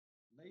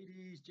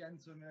Ladies,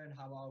 gentlemen,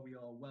 how are we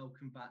all?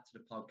 Welcome back to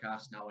the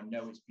podcast. Now, I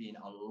know it's been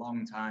a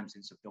long time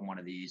since I've done one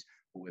of these,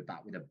 but we're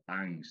back with a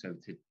bang. So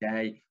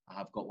today I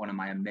have got one of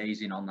my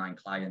amazing online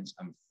clients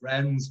and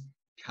friends,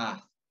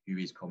 Cath, who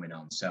is coming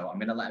on. So I'm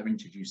going to let her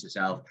introduce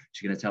herself.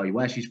 She's going to tell you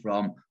where she's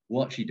from,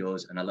 what she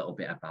does, and a little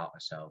bit about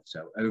herself.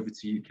 So over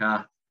to you,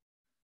 Cath.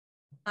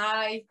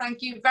 Hi,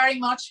 thank you very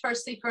much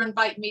firstly for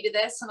inviting me to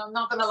this, and I'm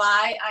not going to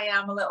lie, I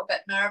am a little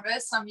bit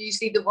nervous. I'm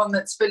usually the one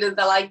that's full of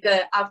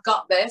I've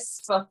got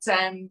this, but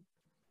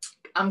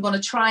I'm going to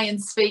try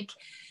and speak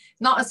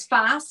not as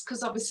fast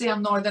because obviously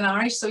I'm Northern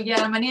Irish. So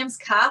yeah, my name's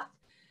Cath.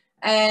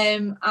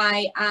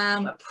 I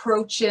am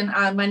approaching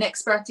my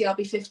next birthday, I'll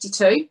be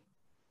 52.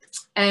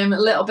 A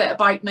little bit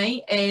about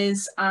me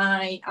is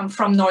I am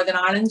from Northern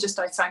Ireland, just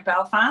outside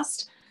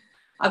Belfast.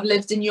 I've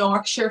lived in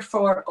Yorkshire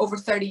for over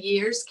 30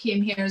 years,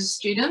 came here as a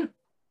student,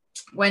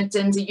 went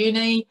into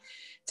uni,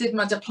 did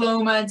my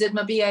diploma, did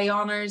my BA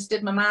honours,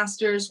 did my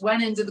masters,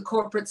 went into the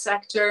corporate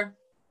sector,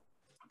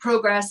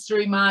 progressed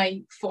through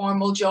my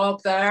formal job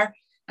there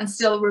and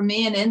still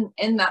remain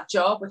in that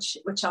job, which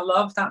I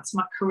love. That's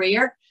my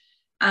career.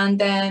 And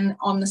then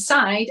on the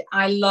side,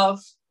 I love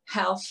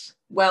health,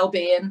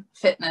 well-being,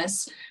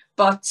 fitness.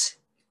 But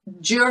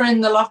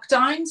during the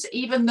lockdowns,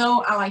 even though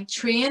I like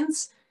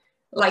trains,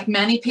 like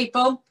many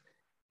people,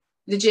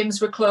 the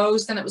gyms were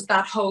closed and it was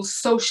that whole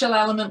social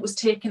element was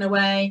taken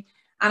away.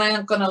 And I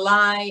ain't gonna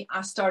lie,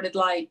 I started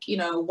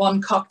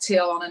one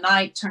cocktail on a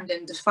night turned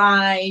into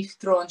 5,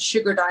 throwing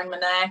sugar down my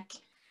neck.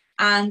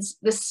 And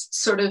this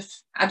sort of,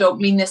 I don't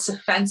mean this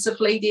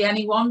offensively to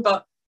anyone,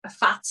 but a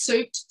fat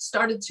suit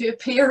started to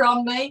appear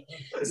on me.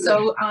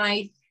 So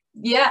I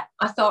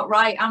thought,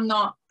 right,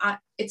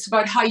 it's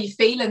about how you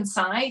feel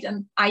inside.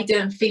 And I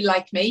didn't feel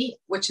like me,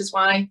 which is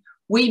why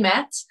we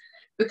met.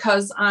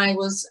 Because I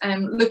was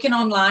looking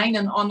online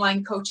and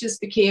online coaches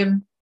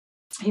became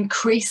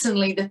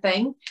increasingly the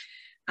thing.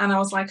 And I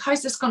was like,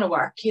 how's this going to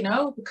work?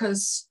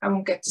 Because I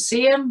won't get to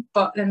see him.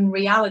 But in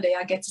reality,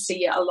 I get to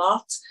see you a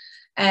lot.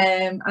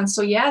 And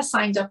so, yeah, I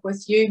signed up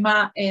with you,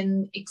 Matt,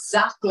 in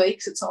exactly,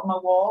 because it's on my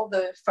wall,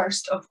 the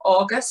 1st of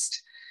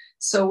August.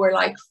 So we're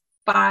like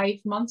 5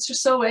 months or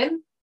so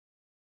in.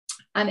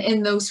 And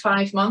in those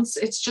 5 months,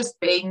 it's just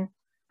been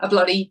a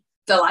bloody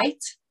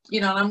delight.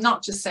 And I'm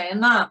not just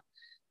saying that.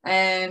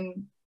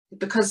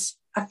 Because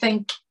I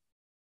think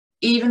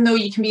even though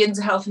you can be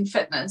into health and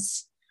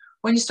fitness,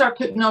 when you start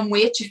putting on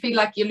weight, you feel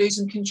like you're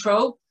losing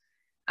control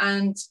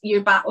and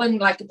you're battling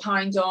like a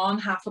pound on,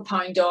 half a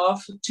pound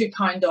off, 2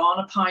 pound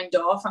on, a pound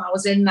off. And I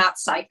was in that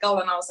cycle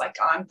and I was like,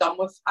 I'm done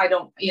with, I'm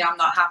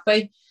not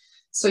happy.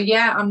 So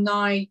yeah, I'm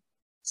now,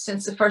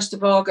 since the 1st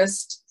of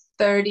August,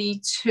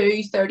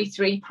 32,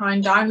 33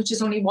 pound down, which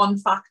is only one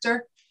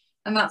factor.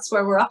 And that's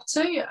where we're up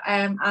to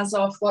as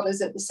of,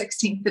 the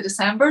 16th of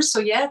December. So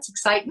yeah, it's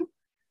exciting.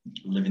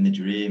 Living the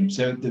dream.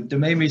 So the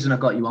main reason I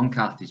got you on,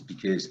 Cath, is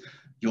because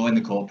you're in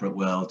the corporate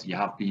world, you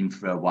have been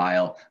for a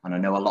while. And I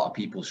know a lot of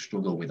people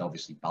struggle with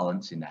obviously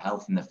balancing the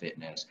health and the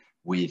fitness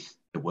with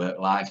the work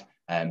life.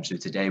 So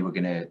today we're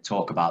going to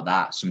talk about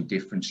that, some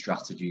different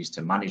strategies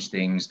to manage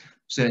things,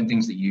 certain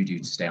things that you do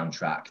to stay on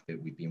track that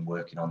we've been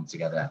working on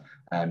together.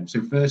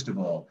 So first of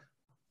all,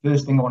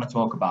 first thing I want to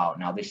talk about,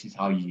 now this is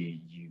how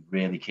you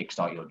really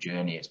kickstart your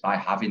journey. It's by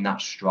having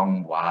that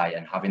strong why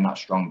and having that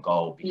strong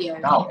goal. Because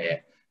without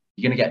it,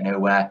 you're going to get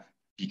nowhere.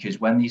 Because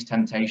when these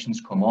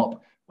temptations come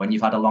up, when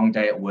you've had a long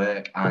day at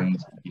work and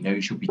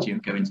you should be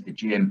going to the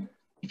gym,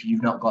 if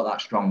you've not got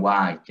that strong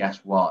why, guess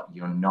what?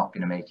 You're not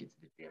going to make it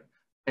to the gym.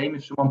 Same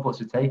if someone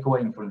puts a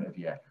takeaway in front of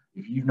you.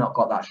 If you've not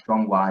got that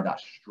strong why, that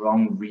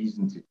strong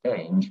reason to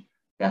change,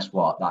 guess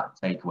what? That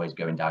takeaway is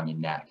going down your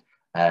neck.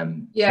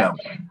 So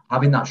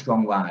having that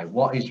strong why,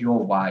 what is your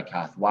why,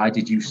 Cath? Why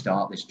did you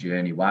start this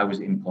journey? Why was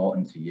it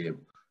important to you?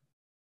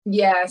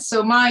 Yeah,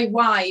 so my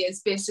why is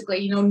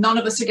basically, none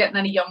of us are getting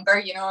any younger,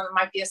 it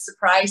might be a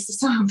surprise to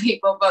some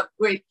people, but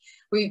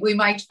we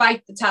might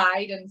fight the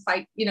tide and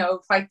fight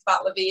the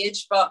battle of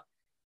age. But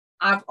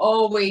I've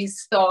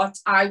always thought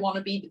I want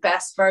to be the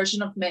best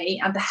version of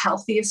me and the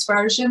healthiest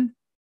version.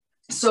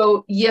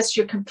 So yes,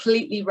 you're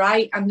completely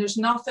right. And there's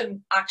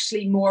nothing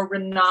actually more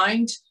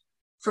renowned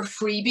for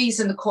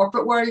freebies in the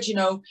corporate world.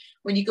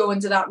 When you go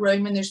into that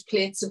room and there's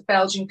plates of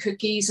Belgian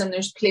cookies and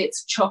there's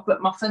plates of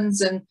chocolate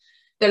muffins and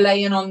they're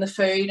laying on the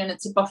food and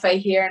it's a buffet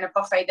here and a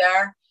buffet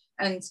there.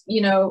 And,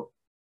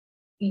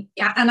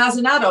 and as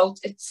an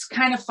adult, it's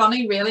kind of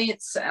funny, really.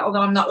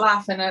 Although I'm not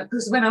laughing at it,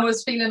 because when I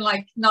was feeling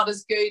like not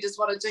as good as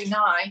what I do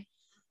now,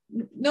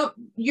 no,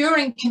 you're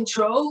in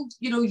control.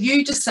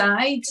 You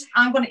decide,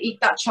 I'm going to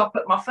eat that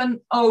chocolate muffin.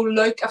 Oh,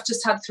 look, I've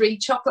just had 3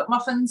 chocolate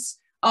muffins.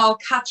 I'll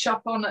catch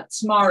up on it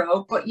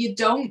tomorrow. But you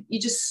don't, you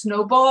just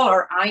snowball,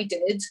 or I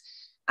did.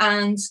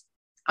 And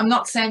I'm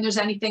not saying there's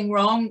anything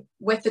wrong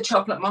with the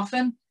chocolate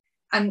muffin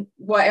and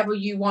whatever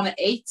you want to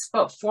eat.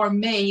 But for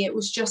me, it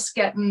was just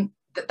getting,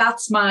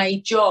 that's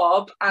my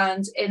job.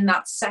 And in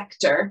that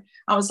sector,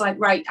 I was like,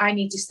 right, I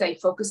need to stay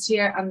focused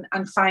here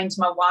and find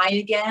my why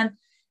again.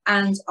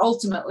 And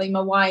ultimately, my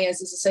why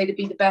is, as I say, to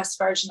be the best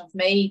version of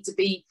me, to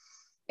be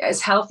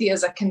as healthy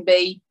as I can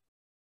be,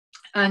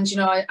 And, you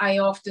know, I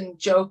often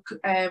joke,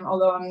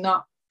 although I'm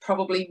not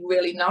probably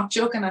really not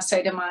joking, I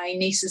say to my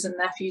nieces and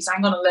nephews,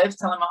 I'm going to live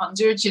till I'm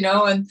 100, you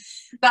know, and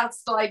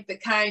that's like the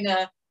kind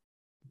of,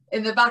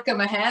 in the back of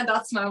my head,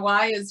 that's my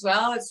why as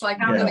well. It's like,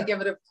 I'm going to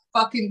give it a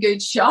fucking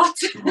good shot.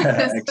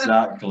 Yeah,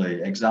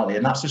 exactly.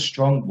 And that's a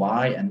strong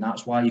why, and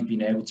that's why you've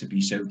been able to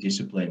be so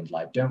disciplined.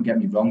 Like, don't get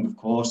me wrong, of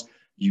course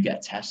you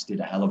get tested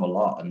a hell of a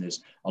lot, and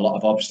there's a lot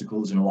of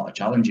obstacles and a lot of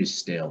challenges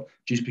still.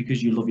 Just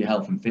because you love your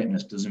health and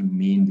fitness doesn't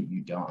mean that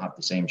you don't have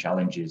the same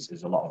challenges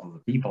as a lot of other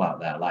people out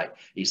there. Like,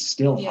 it's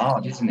still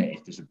hard, isn't it?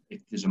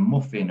 If there's a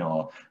muffin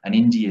or an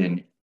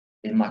Indian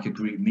in like a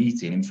group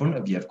meeting in front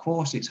of you, of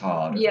course it's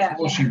hard. Of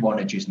course you want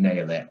to just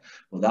nail it.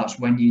 But that's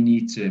when you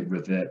need to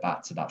revert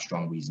back to that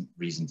strong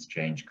reason to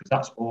change, because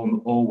that's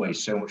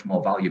always so much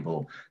more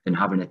valuable than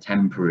having a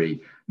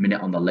temporary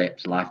minute on the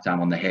lips,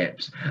 lifetime on the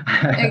hips.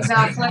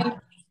 Exactly.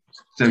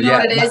 So you know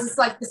what it is? It's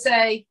like to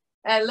say,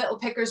 little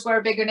pickers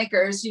wear bigger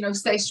knickers, you know,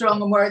 stay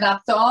strong and wear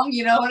that thong,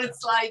 you know. And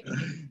it's like,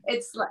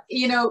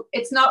 you know,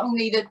 it's not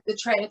only the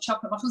tray of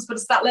chocolate muffins, but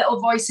it's that little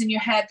voice in your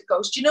head that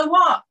goes, do you know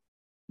what?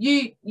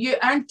 You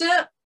earned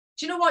it.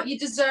 Do you know what? You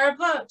deserve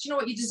it. Do you know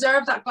what? You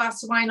deserve that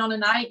glass of wine on a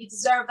night. You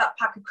deserve that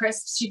pack of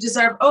crisps. You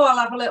deserve, oh, I'll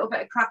have a little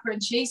bit of cracker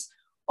and cheese.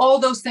 All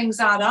those things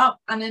add up.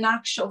 And in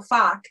actual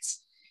fact,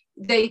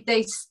 they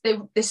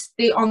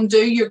undo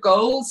your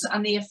goals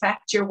and they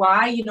affect your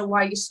why, you know,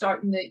 why you're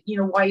starting the, you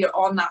know, why you're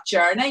on that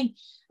journey.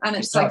 And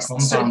it's like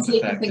sort of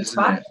taking things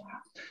back.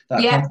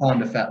 That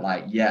compound effect,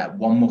 like,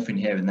 one muffin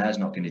here and there is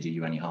not going to do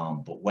you any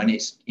harm. But when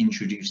it's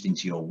introduced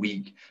into your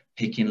week,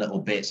 picking little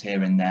bits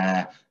here and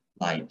there,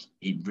 like,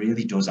 it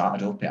really does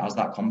add up. It has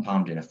that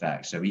compounding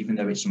effect. So even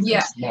though it's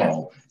something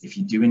small, if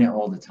you're doing it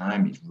all the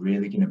time, it's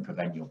really going to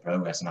prevent your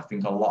progress. And I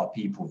think a lot of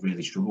people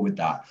really struggle with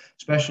that,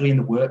 especially in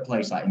the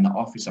workplace, like in the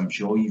office. I'm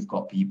sure you've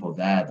got people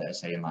there that are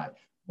saying, like,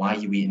 why are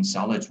you eating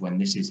salads when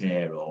this is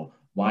here? Or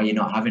why are you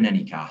not having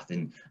any, Cath?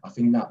 And I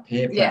think that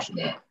peer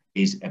pressure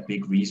is a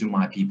big reason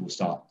why people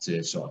start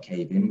to sort of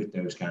cave in with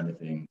those kind of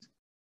things.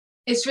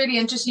 It's really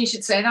interesting you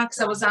should say that, because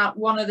I was at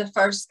one of the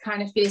first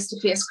kind of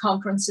face-to-face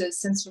conferences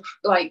since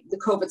like the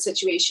COVID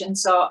situation.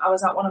 So I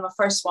was at one of my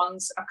first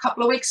ones a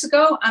couple of weeks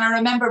ago, and I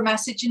remember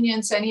messaging you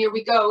and saying, here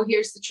we go,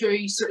 here's the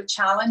true sort of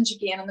challenge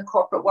again in the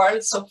corporate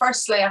world. So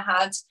firstly, I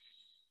had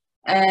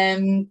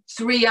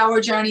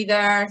 3-hour journey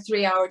there,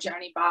 3-hour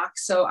journey back.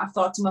 So I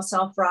thought to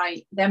myself,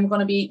 right, then we're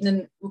going to be eating,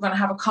 and we're going to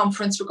have a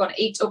conference, we're going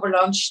to eat over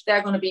lunch,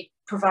 they're going to be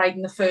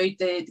providing the food,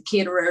 the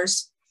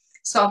caterers.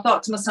 So I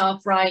thought to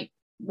myself, right,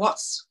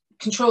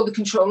 control the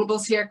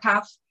controllables here,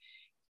 Cath.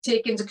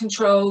 Take into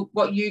control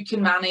what you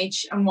can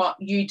manage and what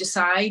you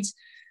decide.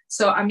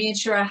 So I made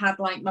sure I had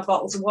like my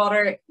bottles of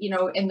water, you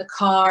know, in the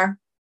car.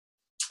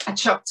 I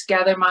chucked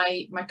together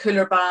my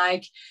cooler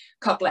bag,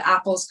 a couple of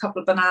apples, a couple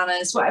of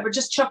bananas, whatever,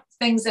 just chucked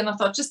things in. I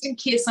thought, just in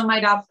case I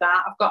might have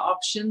that, I've got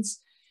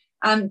options.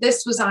 And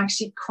this was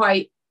actually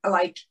quite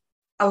like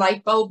a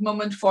light bulb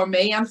moment for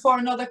me and for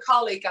another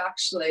colleague,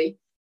 actually,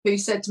 who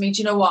said to me,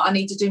 do you know what, I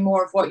need to do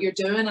more of what you're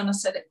doing. And I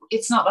said,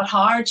 it's not that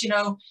hard, you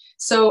know.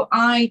 So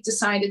I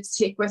decided to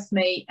take with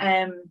me,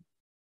 I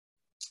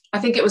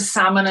think it was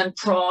salmon and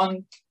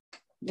prawn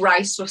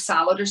rice with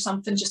salad or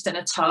something, just in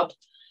a tub.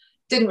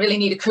 Didn't really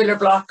need a cooler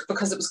block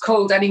because it was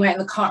cold anyway in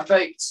the car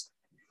boot,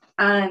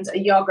 and a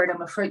yogurt and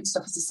my fruit and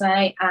stuff, as I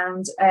say.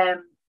 And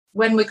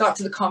when we got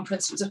to the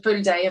conference, it was a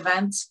full day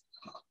event.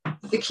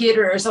 The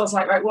caterers, I was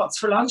like, right, what's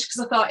for lunch?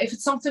 Because I thought, if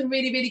it's something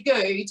really, really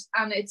good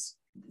and it's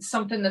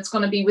something that's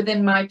going to be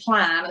within my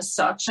plan as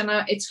such, and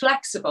it's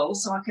flexible,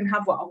 so I can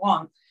have what I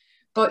want.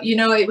 But, you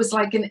know, it was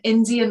like an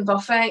Indian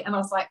buffet, and I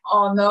was like,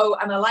 oh no.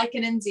 And I like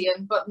an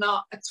Indian, but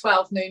not at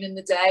 12 noon in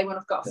the day when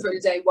I've got a full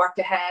day work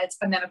ahead,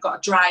 and then I've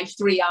got to drive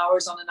 3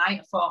 hours on a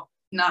night. I thought,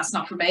 no, it's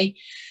not for me.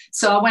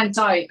 So I went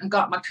out and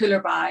got my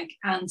cooler bag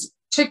and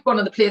took one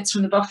of the plates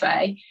from the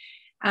buffet,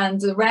 and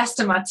the rest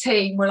of my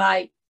team were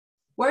like,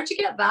 where'd you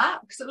get that?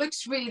 Because it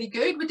looks really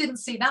good. We didn't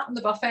see that in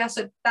the buffet. I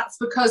said, that's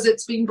because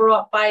it's been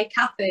brought by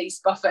Cathy's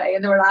buffet.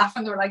 And they were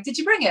laughing. They were like, did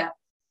you bring it?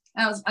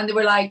 And they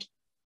were like,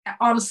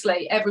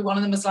 honestly, every one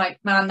of them was like,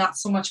 man,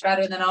 that's so much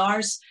better than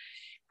ours.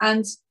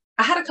 And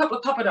I had a couple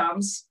of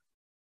poppadoms,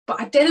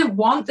 but I didn't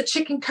want the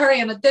chicken curry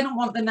and I didn't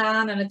want the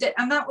naan.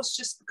 And that was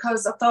just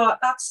because I thought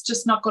that's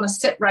just not going to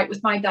sit right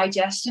with my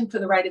digestion for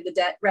the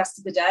rest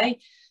of the day.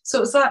 So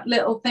it was that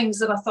little things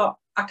that I thought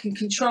I can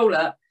control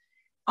it.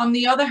 On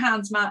the other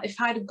hand, Matt, if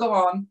I'd have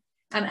gone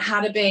and it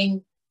had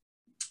been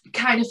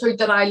kind of food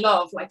that I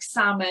love, like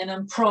salmon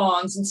and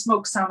prawns and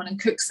smoked salmon and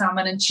cooked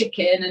salmon and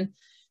chicken and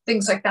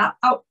things like that,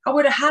 I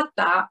would have had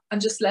that and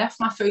just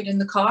left my food in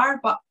the car.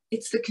 But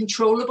it's the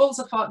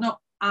controllables. I thought, no,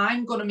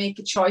 I'm going to make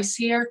a choice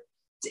here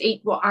to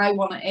eat what I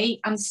want to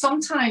eat. And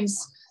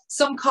sometimes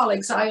some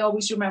colleagues, I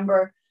always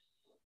remember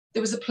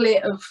there was a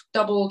plate of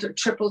doubled or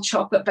triple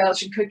chocolate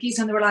Belgian cookies,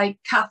 and they were like,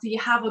 Cath, are you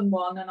having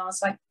one? And I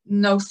was like,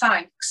 no,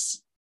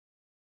 thanks.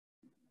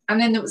 And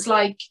then it was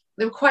like,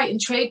 they were quite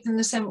intrigued and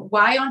they said,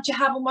 why aren't you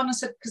having one? I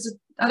said, because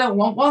I don't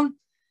want one.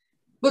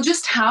 Well,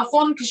 just have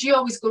one, because you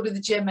always go to the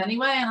gym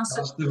anyway. And I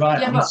said, that's the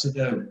right yeah, answer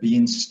though,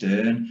 being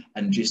stern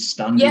and just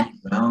standing yeah,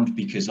 your ground,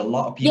 because a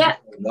lot of people yeah,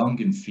 go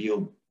wrong and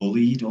feel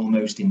bullied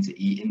almost into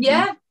eating things.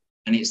 yeah,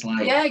 And it's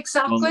like, yeah, well,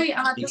 exactly.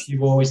 And I if just,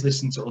 you always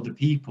listen to other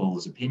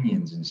people's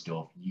opinions and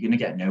stuff, you're going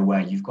to get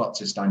nowhere. You've got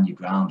to stand your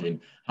ground. And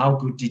how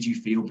good did you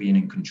feel being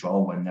in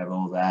control when they're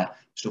all there,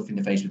 stuff in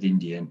the face with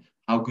Indian?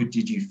 How good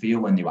did you feel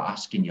when they were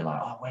asking you,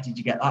 like, oh, where did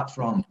you get that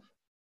from?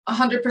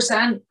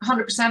 100%,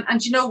 100%.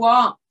 And you know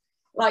what?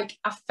 Like,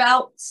 I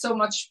felt so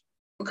much,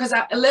 because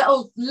a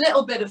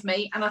little bit of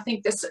me, and I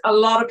think this, a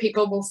lot of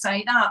people will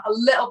say that, a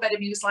little bit of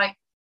me was like,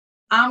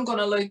 I'm going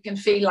to look and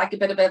feel like a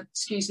bit of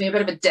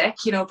a dick,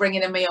 you know,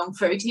 bringing in my own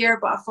food here.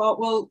 But I thought,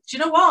 well, do you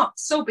know what?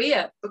 So be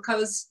it,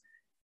 because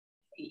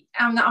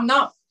I'm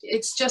not,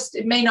 it's just,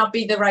 it may not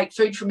be the right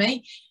food for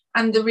me.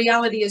 And the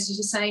reality is, as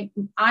you're saying,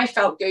 I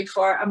felt good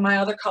for it. And my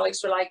other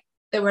colleagues were like,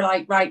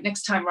 right,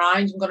 next time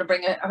round, I'm going to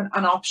bring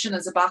an option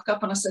as a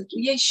backup. And I said,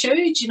 well, yeah, you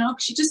should, you know,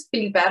 because you just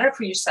feel better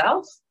for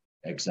yourself.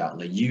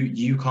 Exactly.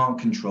 You can't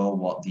control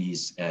what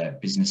these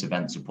business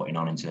events are putting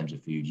on in terms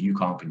of food. You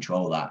can't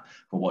control that.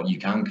 But what you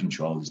can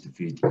control is the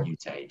food that you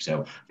take.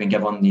 So I think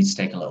everyone needs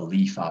to take a little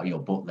leaf out of your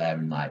book there,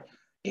 and like,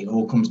 it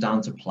all comes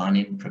down to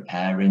planning,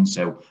 preparing.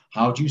 So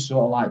how do you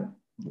sort of like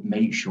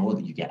make sure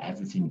that you get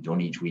everything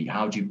done each week?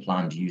 How do you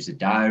plan? Do you use a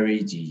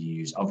diary? Do you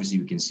use, obviously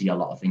we can see a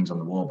lot of things on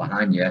the wall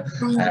behind you,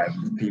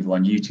 people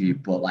on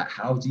YouTube, but like,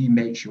 how do you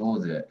make sure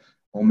that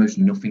almost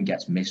nothing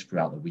gets missed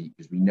throughout the week?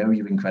 Because we know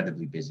you're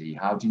incredibly busy.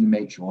 How do you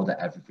make sure that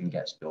everything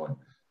gets done?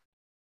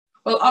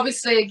 Well,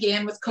 obviously,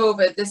 again, with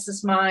COVID, this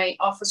is my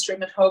office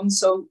room at home.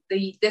 So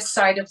this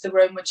side of the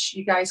room, which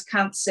you guys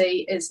can't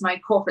see, is my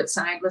corporate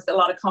side with a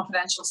lot of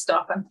confidential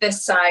stuff. And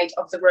this side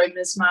of the room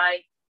is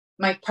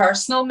my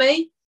personal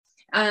me.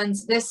 And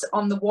this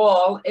on the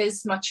wall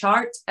is my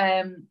chart,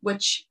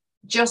 which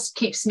just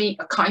keeps me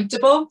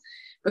accountable,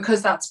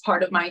 because that's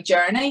part of my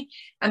journey.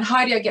 And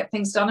how do I get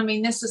things done? I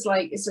mean, this is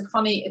like, it's a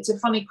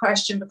funny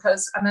question,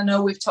 because, and I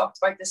know we've talked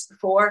about this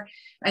before,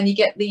 and you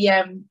get the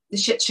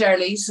shit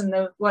Shirleys and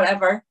the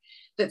whatever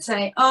that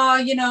say, oh,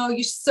 you know,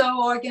 you're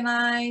so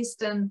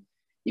organized and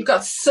you've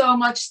got so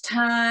much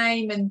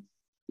time and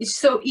it's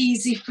so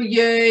easy for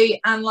you.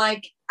 And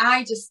like,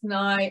 I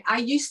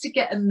used to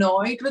get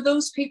annoyed with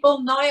those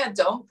people. Now I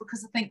don't,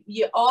 because I think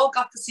you all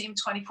got the same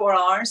 24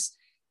 hours.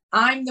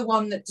 I'm the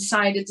one that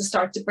decided to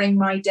start to bring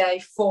my day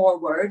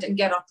forward and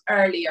get up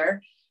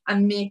earlier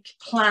and make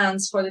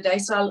plans for the day.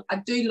 So I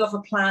do love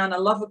a plan. I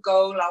love a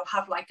goal. I'll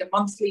have like a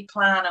monthly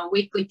plan, a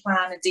weekly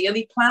plan, a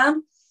daily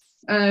plan.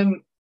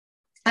 And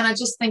I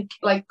just think,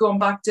 like, going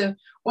back to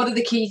what are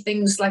the key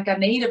things, like I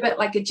need a bit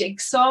like a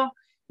jigsaw,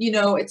 you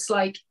know, it's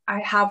like I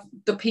have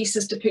the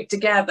pieces to put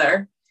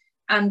together,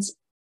 and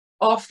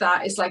off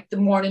that is like the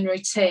morning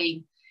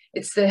routine.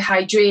 It's the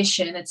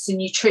hydration, it's the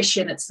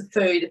nutrition, it's the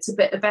food, it's a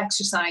bit of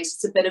exercise,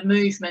 it's a bit of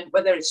movement,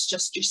 whether it's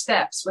just your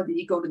steps, whether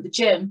you go to the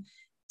gym.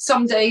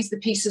 Some days the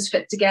pieces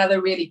fit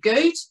together really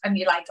good and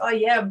you're like, oh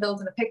yeah, I'm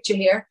building a picture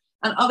here.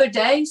 And other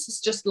days it's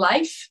just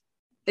life.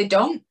 They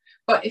don't.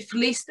 But at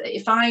least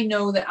if I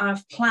know that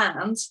I've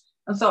planned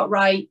and thought,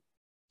 right,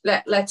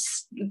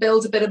 let's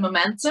build a bit of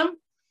momentum.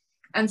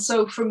 And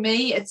so for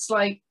me, it's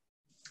like,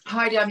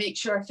 how do I make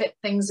sure I fit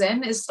things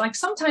in? Is like,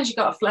 sometimes you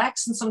got to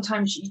flex and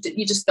sometimes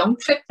you just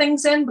don't fit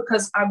things in,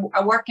 because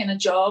I work in a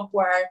job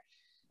where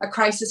a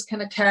crisis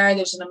can occur,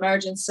 there's an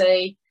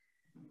emergency,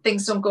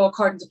 things don't go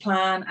according to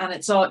plan, and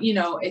it's all, you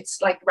know,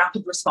 it's like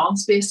rapid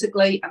response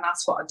basically, and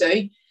that's what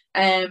I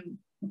do.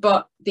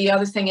 But the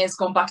other thing is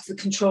going back to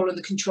the control and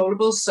the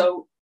controllables.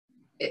 So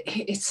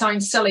it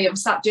sounds silly, I'm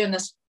sat doing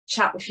this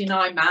chat with you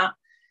now, Matt,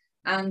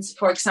 and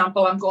for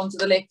example, I'm going to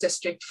the Lake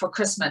District for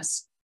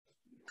Christmas.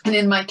 And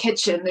in my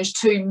kitchen, there's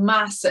two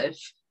massive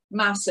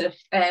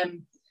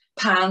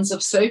pans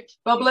of soup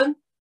bubbling.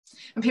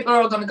 And people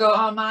are all going to go,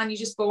 oh man, you're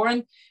just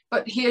boring.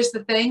 But here's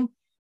the thing.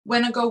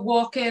 When I go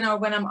walking or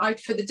when I'm out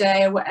for the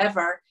day or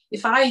whatever,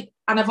 and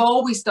I've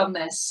always done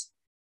this,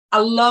 I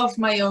love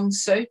my own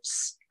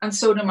soups. And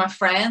so do my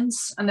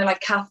friends. And they're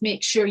like, Cath,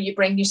 make sure you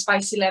bring your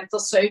spicy lentil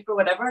soup or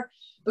whatever.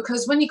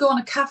 Because when you go in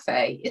a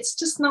cafe, it's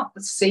just not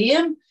the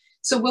same.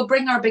 So we'll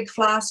bring our big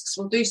flasks,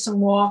 we'll do some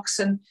walks,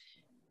 and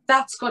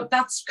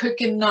that's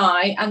cooking now,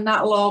 and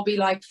that'll all be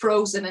like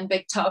frozen in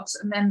big tubs.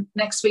 And then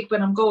next week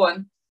when I'm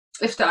going,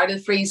 lift it out of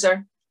the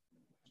freezer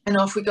and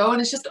off we go. And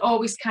it's just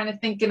always kind of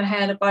thinking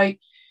ahead about,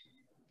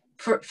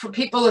 for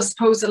people, I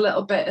suppose, a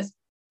little bit of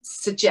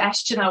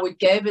suggestion I would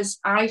give is,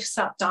 I've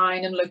sat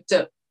down and looked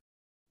at,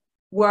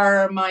 where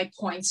are my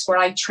points where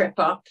I trip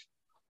up?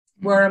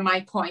 Where are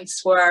my points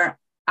where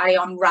I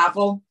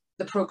unravel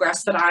the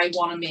progress that I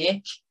want to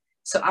make?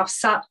 So I've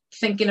sat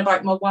thinking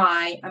about my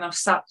why, and I've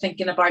sat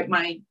thinking about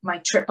my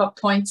trip up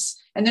points.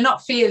 And they're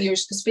not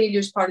failures, because failure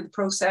is part of the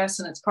process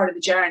and it's part of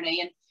the journey,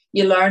 and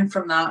you learn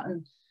from that.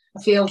 And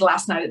I failed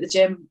last night at the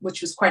gym,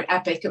 which was quite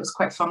epic. It was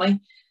quite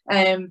funny.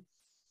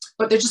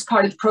 But they're just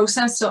part of the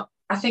process. So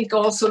I think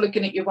also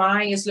looking at your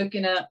why is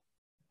looking at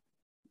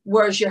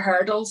where's your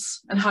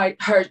hurdles, and how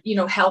you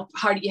know, how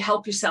do you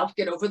help yourself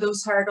get over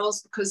those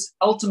hurdles? Because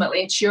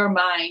ultimately it's your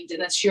mind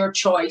and it's your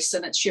choice,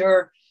 and it's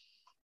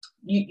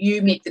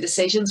you make the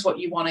decisions what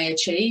you want to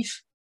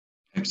achieve.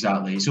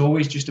 Exactly. It's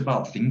always just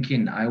about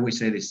thinking. I always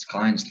say this to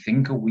clients: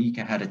 think a week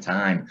ahead of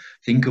time.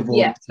 Think of all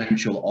the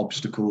potential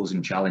obstacles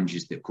and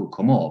challenges that could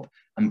come up,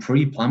 and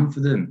pre-plan for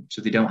them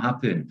so they don't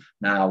happen.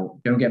 Now,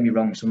 don't get me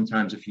wrong,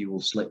 sometimes a few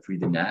will slip through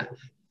the net.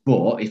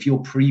 But if you're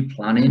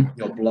pre-planning,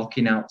 you're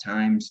blocking out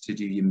times to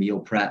do your meal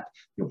prep,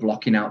 you're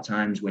blocking out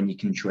times when you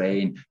can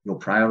train, you're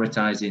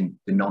prioritizing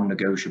the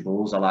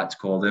non-negotiables, I like to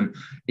call them.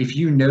 If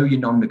you know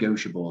your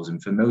non-negotiables,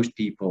 and for most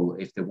people,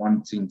 if they're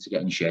wanting to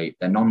get in shape,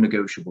 their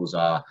non-negotiables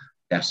are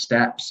their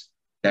steps,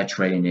 their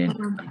training,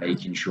 and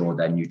making sure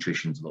their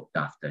nutrition's looked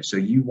after. So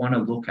you want to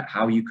look at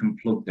how you can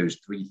plug those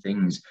three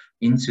things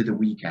into the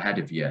week ahead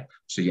of you.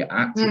 So you're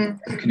actively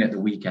looking at the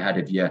week ahead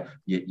of you.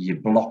 You're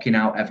blocking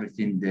out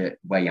everything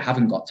where you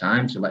haven't got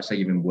time. So let's say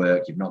you're in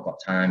work, you've not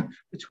got time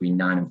between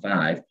 9 and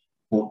 5,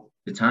 but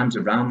the times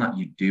around that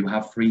you do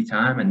have free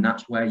time, and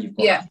that's where you've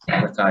got to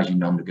prioritize your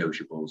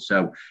non-negotiables.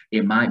 So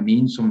it might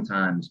mean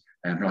sometimes,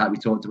 like we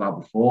talked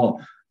about before,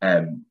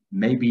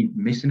 maybe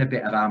missing a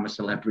bit of I'm a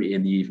Celebrity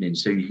in the evening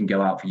so you can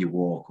go out for your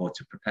walk or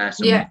to prepare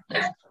some.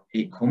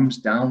 It comes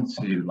down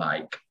to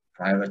like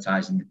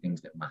prioritizing the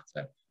things that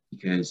matter,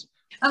 because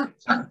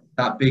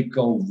that big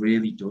goal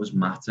really does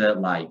matter.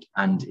 Like,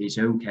 and it's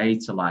okay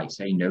to like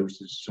say no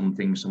to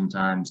something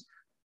sometimes.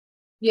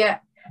 Yeah.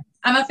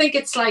 And I think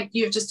it's like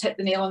you've just hit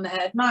the nail on the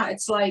head, Matt.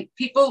 It's like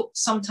people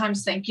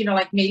sometimes think, you know,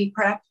 like meal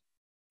prep,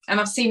 and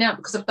I've seen it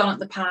because I've done it in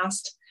the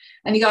past,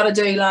 and you got to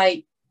do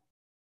like,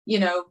 you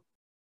know,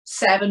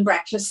 7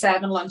 breakfasts,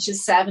 7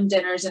 lunches, 7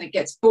 dinners, and it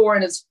gets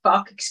boring as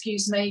fuck,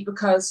 excuse me,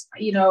 because,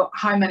 you know,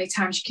 how many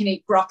times you can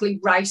eat broccoli,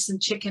 rice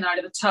and chicken out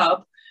of a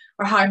tub,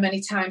 or how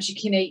many times you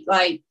can eat,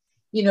 like,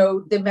 you know,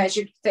 the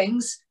measured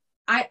things.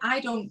 I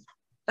don't,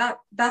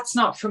 that's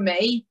not for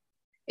me.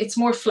 It's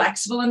more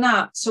flexible than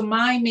that. So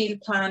my meal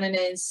planning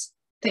is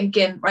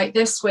thinking, right,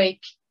 this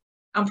week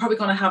I'm probably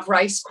going to have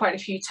rice quite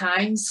a few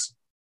times,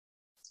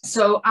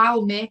 so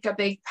I'll make a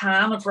big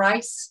pan of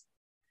rice,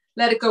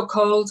 let it go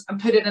cold,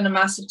 and put it in a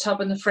massive tub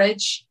in the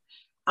fridge.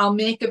 I'll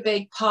make a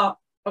big pot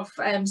of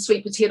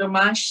sweet potato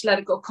mash, let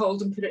it go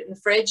cold, and put it in the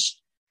fridge.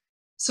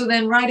 So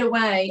then right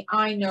away,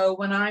 I know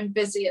when I'm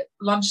busy at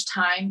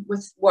lunchtime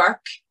with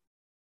work,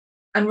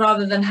 and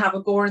rather than have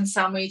a boring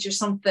sandwich or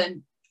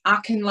something,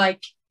 I can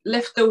like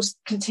lift those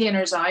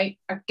containers out,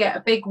 or get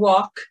a big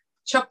wok,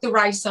 chuck the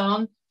rice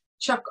on,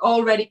 chuck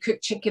already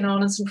cooked chicken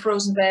on, and some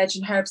frozen veg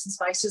and herbs and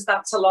spices.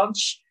 That's a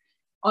lunch.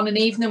 On an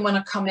evening when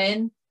I come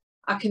in,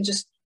 I can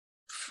just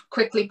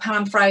quickly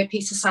pan fry a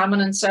piece of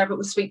salmon and serve it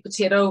with sweet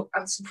potato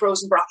and some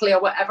frozen broccoli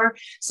or whatever.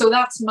 So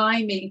that's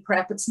my meal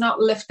prep. It's not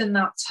lifting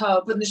that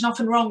tub, and there's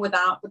nothing wrong with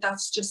that, but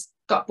that's just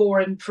got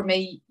boring for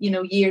me, you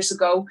know, years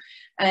ago.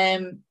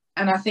 And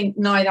I think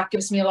now that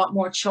gives me a lot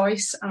more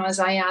choice, and as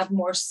I add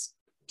more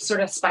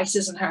sort of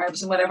spices and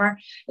herbs and whatever,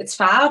 it's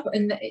fab.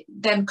 And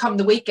then come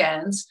the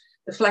weekends,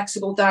 the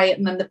flexible diet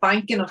and then the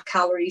banking of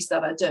calories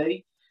that I do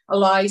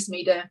allows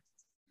me to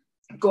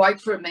go out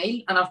for a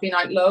meal. And I've been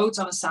out loads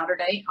on a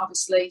Saturday,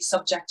 obviously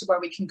subject to where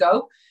we can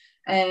go.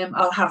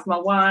 I'll have my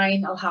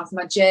wine, I'll have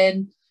my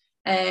gin,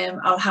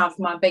 I'll have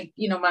my big,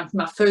 you know,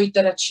 my food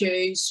that I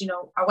choose. You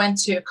know, I went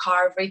to a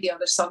carvery the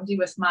other Sunday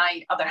with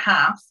my other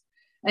half,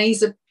 and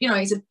he's a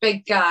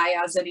big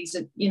guy, as in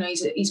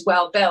he's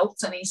well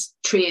built and he's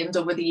trained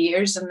over the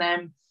years. And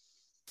then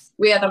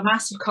we had a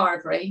massive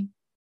carvery,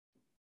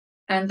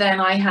 and then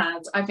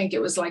I think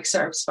it was like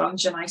syrup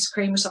sponge and ice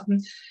cream or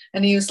something.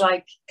 And he was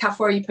like, "Cath,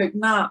 where are you putting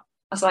that?"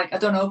 I was like, "I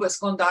don't know, but it's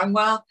going down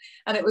well."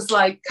 And it was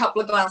like a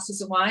couple of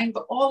glasses of wine,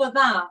 but all of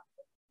that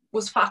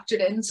was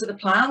factored into the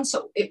plan.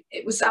 So it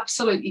was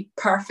absolutely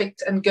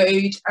perfect and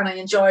good, and I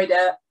enjoyed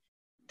it.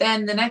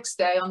 Then the next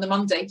day, on the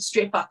Monday,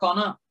 straight back on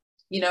it,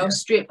 you know,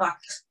 straight back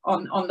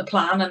on the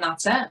plan, and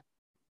that's it.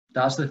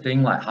 That's the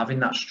thing, like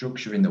having that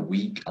structure in the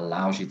week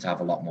allows you to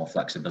have a lot more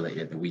flexibility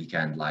at the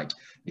weekend. Like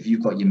if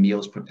you've got your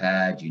meals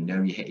prepared, you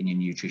know you're hitting your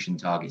nutrition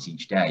targets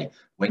each day.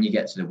 When you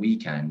get to the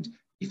weekend,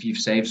 if you've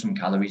saved some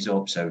calories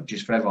up, so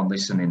just for everyone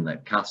listening,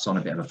 like Cath's on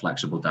a bit of a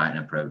flexible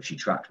dieting approach. She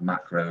tracks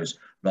macros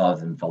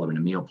rather than following a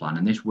meal plan.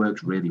 And this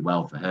works really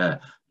well for her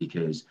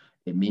because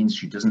it means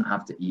she doesn't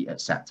have to eat at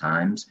set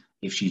times.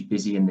 If she's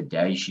busy in the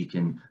day, she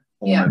can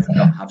almost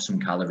not have some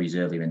calories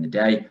earlier in the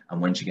day, and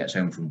when she gets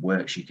home from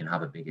work she can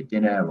have a bigger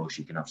dinner, or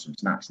she can have some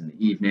snacks in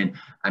the evening.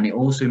 And it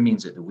also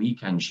means at the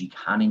weekend she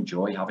can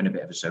enjoy having a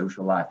bit of a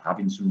social life,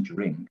 having some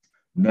drinks,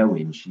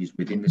 knowing she's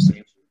within the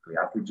same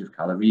average of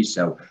calories.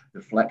 So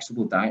the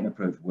flexible dieting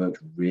approach works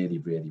really,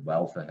 really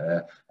well for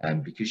her,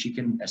 because she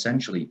can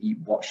essentially eat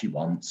what she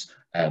wants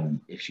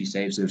if she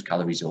saves those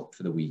calories up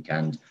for the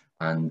weekend.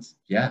 And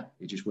yeah,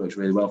 it just works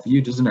really well for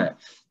you, doesn't it?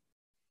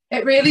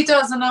 It really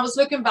does. And I was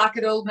looking back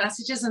at old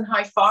messages and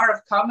how far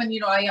I've come. And, you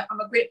know, I'm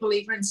a great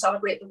believer in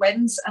celebrate the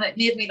wins. And it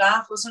made me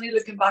laugh. I was only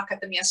looking back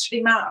at them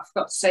yesterday, Matt. I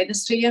forgot to say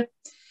this to you.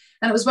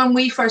 And it was when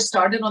we first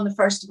started on the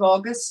 1st of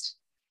August.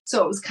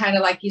 So it was kind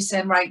of like you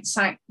said, right,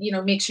 you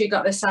know, make sure you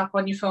got this app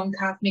on your phone,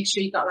 Cath, make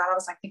sure you got that. I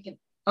was like thinking,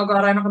 oh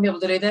God, I'm not gonna be able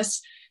to do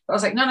this. But I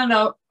was like,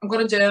 no, I'm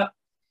gonna do it.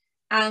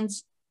 And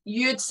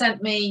you'd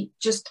sent me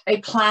just a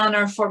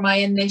planner for my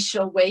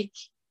initial week.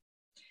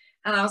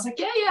 And I was like,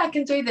 yeah, I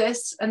can do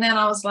this. And then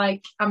I was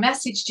like, I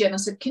messaged you and I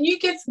said, can you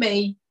give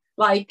me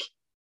like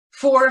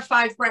 4 or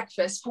 5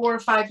 breakfasts, 4 or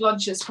 5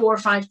 lunches, 4 or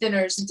 5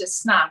 dinners and just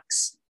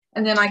snacks?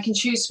 And then I can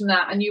choose from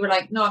that. And you were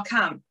like, no, I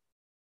can't.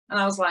 And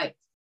I was like,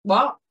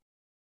 what?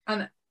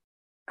 And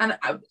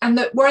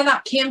where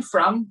that came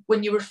from,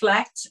 when you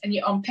reflect and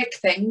you unpick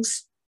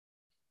things,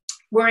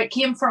 where it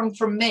came from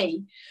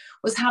me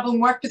was having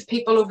worked with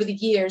people over the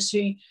years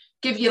who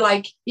give you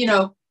like, you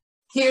know,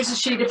 here's a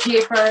sheet of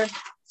paper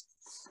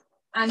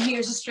and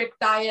here's a strict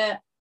diet,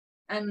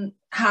 and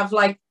have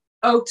like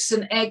oats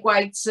and egg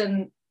whites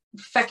and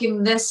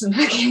fucking this and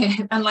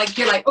fucking, and like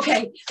you're like,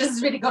 okay, this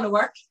is really going to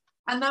work.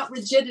 And that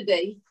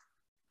rigidity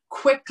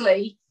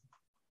quickly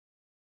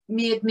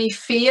made me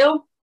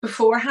feel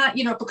beforehand,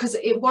 you know, because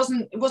it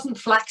wasn't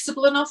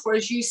flexible enough.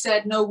 Whereas you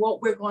said, no,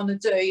 what we're going to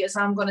do is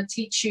I'm going to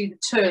teach you the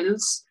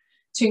tools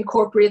to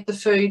incorporate the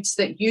foods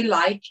that you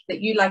like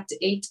to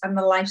eat, and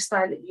the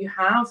lifestyle that you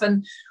have.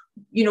 And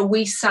you know,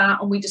 we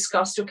sat and we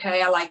discussed,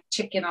 okay, I like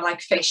chicken, I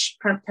like fish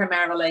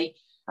primarily,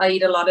 I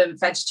eat a lot of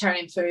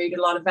vegetarian food,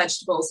 a lot of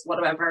vegetables,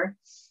 whatever.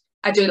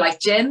 I do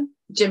like gin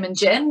and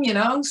gin, you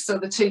know, so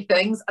the 2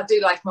 things. I do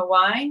like my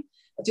wine,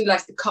 I do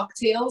like the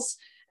cocktails.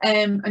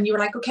 And you were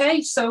like,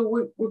 okay,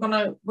 so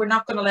we're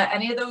not gonna let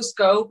any of those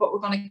go, but we're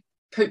gonna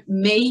put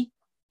me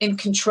in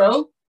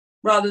control,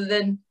 rather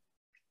than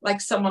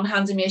like someone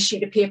handing me a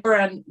sheet of paper,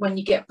 and when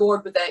you get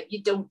bored with it,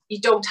 you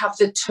don't have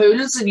the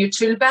tools in your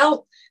tool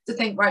belt to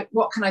think, right,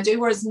 what can I do?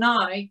 Whereas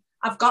now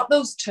I've got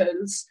those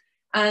tools.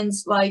 And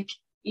like,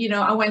 you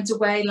know, I went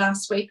away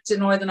last week to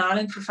Northern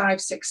Ireland for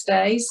 5-6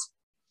 days.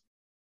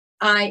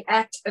 I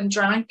ate and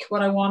drank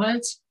what I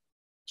wanted,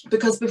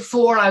 because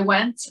before I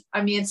went,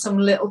 I made some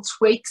little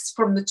tweaks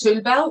from the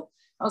tool belt.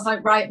 I was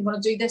like, right, I'm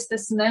going to do this,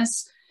 this, and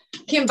this.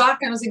 Came back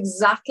and I was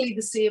exactly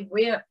the same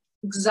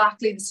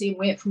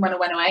weight from when I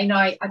went away. Now,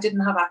 I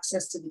didn't have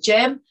access to the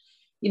gym,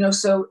 you know,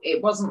 so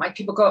it wasn't like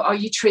people go, oh,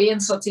 you train,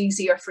 so it's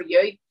easier for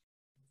you.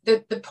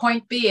 The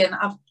point being,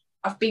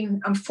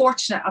 I'm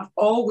fortunate, I've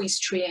always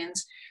trained,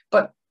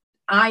 but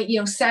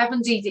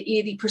 70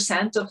 to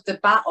 80% of the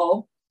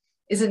battle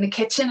is in the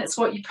kitchen. It's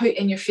what you put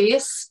in your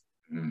face.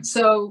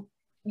 So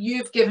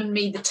you've given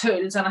me the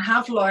tools, and I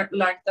have learned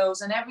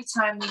those. And every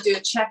time we do a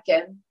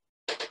check-in,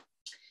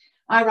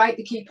 I write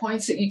the key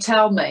points that you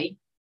tell me.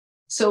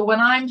 So when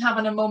I'm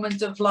having a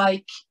moment of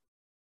like,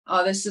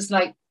 oh,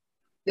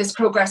 this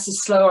progress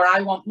is slower,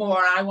 I want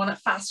more, I want it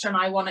faster, and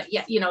I want it,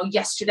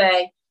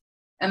 yesterday.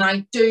 And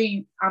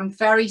I'm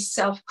very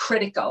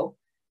self-critical.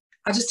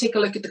 I just take a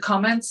look at the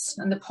comments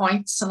and the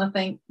points, and I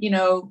think,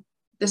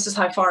 this is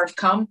how far I've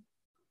come.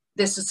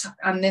 This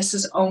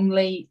is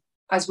only,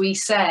 as we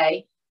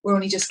say, we're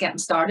only just getting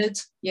started,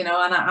 and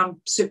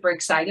I'm super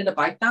excited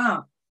about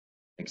that.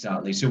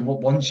 Exactly. So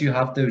once you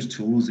have those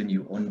tools and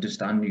you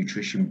understand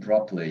nutrition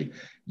properly,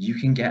 you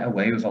can get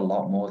away with a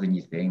lot more than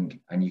you think,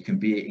 and you can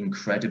be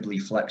incredibly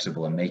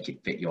flexible and make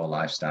it fit your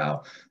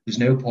lifestyle. There's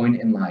no point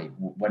in, like,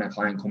 when a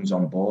client comes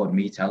on board,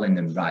 me telling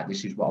them, right,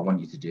 this is what I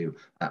want you to do.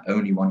 I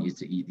only want you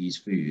to eat these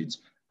foods.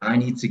 I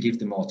need to give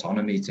them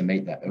autonomy to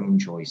make their own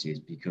choices,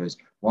 because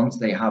once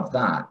they have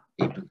that,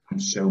 it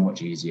becomes so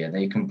much easier.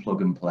 They can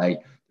plug and play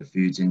the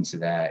foods into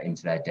their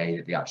day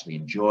that they actually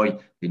enjoy.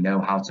 They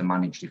know how to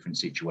manage different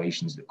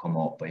situations that come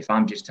up. But if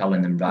I'm just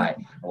telling them, right,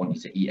 I want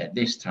you to eat at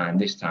this time, and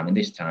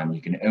this time,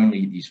 you can only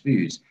eat these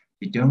foods,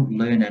 they don't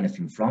learn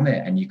anything from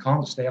it. And you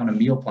can't stay on a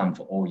meal plan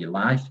for all your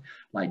life.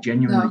 Like,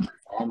 genuinely,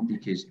 no.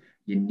 Because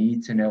you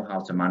need to know how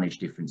to manage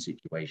different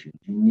situations.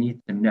 You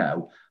need to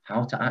know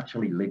how to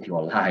actually live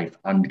your life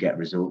and get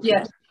results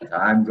at the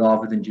time,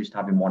 rather than just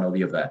having one or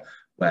the other,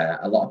 where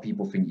a lot of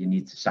people think you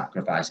need to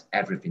sacrifice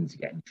everything to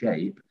get in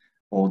shape.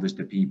 Or there's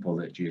the people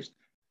that just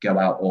go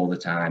out all the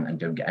time and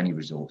don't get any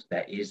results.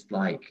 There's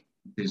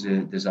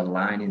a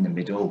line in the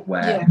middle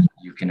where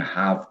you can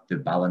have the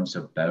balance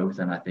of both.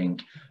 And I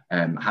think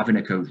having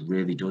a coach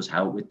really does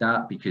help with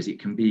that, because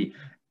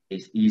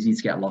it's easy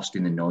to get lost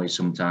in the noise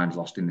sometimes,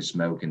 lost in the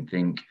smoke, and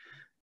think,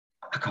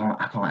 I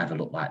can't ever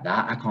look like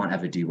that. I can't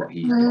ever do what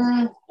he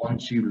does.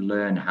 Once you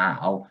learn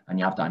how, and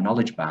you have that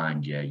knowledge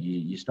behind you,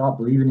 you start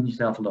believing in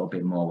yourself a little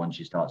bit more once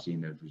you start seeing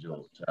those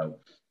results. So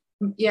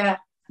yeah,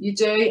 you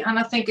do. And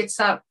I think it's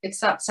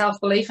that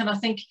self-belief. And I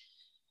think,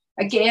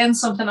 again,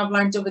 something I've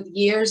learned over the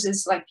years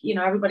is, like,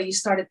 everybody, you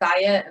start a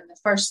diet and the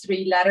first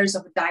 3 letters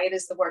of a diet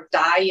is the word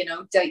die,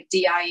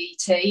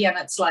 D-I-E-T. And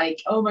it's like,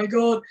 oh my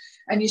God.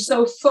 And you're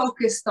so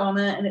focused on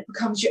it and it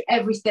becomes your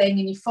everything,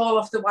 and you fall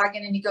off the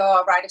wagon and you go,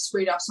 all right, I've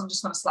screwed up, so I'm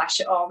just going to slash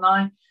it all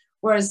now.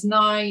 Whereas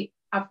now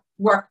I've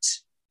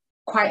worked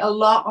quite a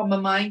lot on my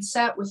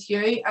mindset with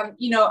you. And,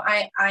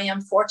 I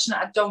am fortunate.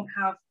 I don't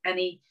have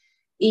any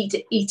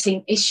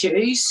eating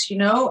issues,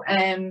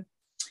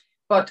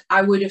 but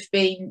I would have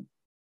been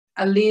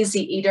a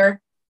lazy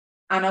eater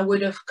and I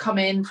would have come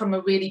in from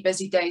a really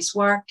busy day's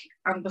work,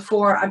 and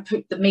before I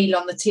put the meal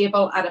on the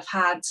table, I'd have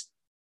had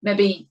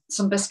maybe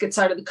some biscuits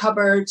out of the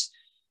cupboard,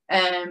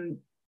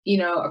 you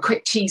know, a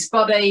quick cheese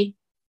buddy,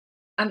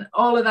 and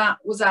all of that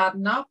was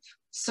adding up.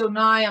 So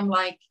now I'm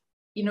like,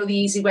 you know, the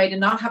easy way to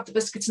not have the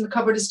biscuits in the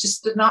cupboard is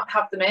just to not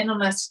have them in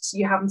unless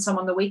you're having some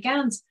on the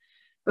weekends.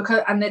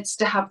 And it's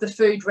to have the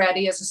food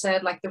ready, as I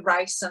said, like the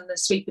rice and the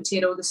sweet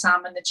potato, the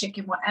salmon, the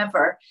chicken,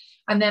 whatever,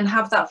 and then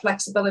have that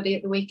flexibility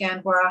at the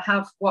weekend where I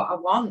have what I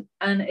want.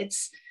 And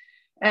it's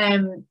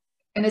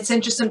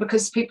interesting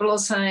because people will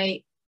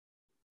say,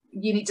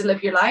 you need to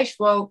live your life.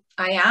 Well,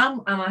 I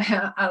am,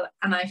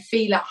 and I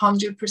feel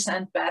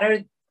 100%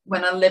 better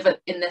when I live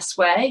it in this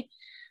way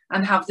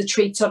and have the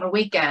treats on the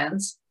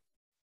weekends,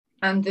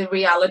 and the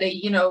reality,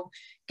 you know,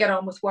 get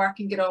on with work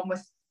and get on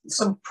with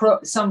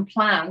some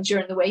plan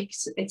during the week.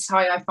 It's how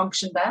I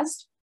function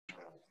best.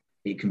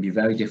 It can be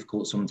very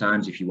difficult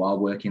sometimes if you are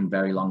working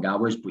very long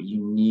hours, but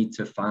you need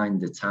to find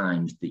the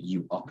times that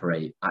you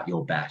operate at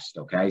your best.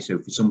 Okay, so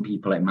for some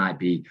people it might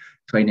be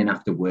training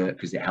after work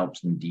because it helps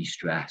them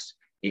de-stress.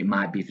 It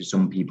might be for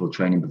some people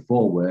training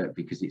before work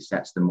because it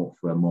sets them up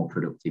for a more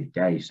productive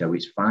day. So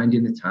it's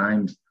finding the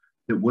times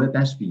that work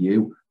best for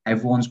you.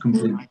 Everyone's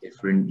completely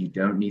different. You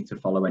don't need to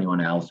follow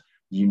anyone else.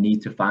 You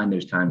need to find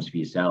those times for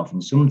yourself.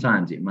 And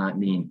sometimes it might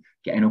mean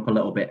getting up a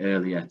little bit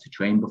earlier to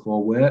train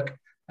before work.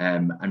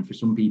 And for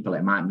some people,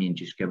 it might mean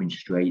just going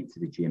straight to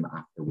the gym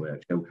after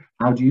work. So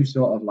how do you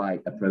sort of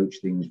like approach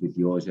things with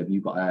yours? Have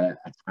you got a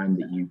time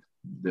that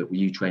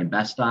you train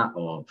best at,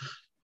 or?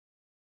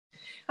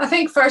 I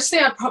think firstly,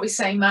 I'd probably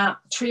say, Matt,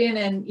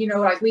 training, you know,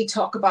 like we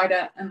talk about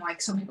it and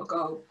like some people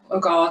go, oh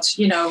God,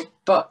 you know,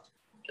 but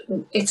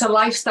it's a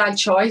lifestyle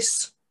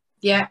choice.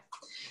 Yeah.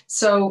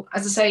 So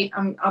as I say,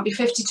 I'll be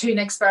 52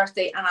 next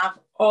birthday, and I've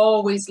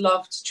always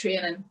loved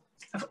training.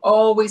 I've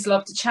always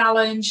loved the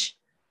challenge.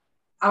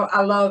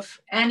 I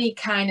love any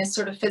kind of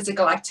sort of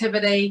physical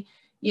activity.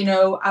 You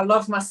know, I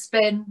love my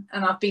spin,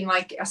 and I've been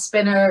like a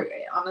spinner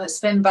on a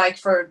spin bike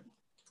for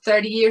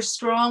 30 years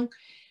strong.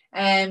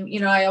 You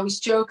know, I always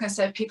joke, I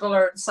said, people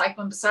are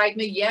cycling beside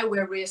me. Yeah,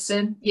 we're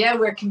racing. Yeah,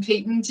 we're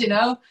competing, you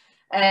know.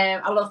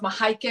 I love my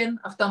hiking.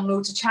 I've done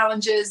loads of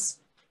challenges.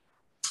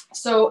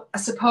 So I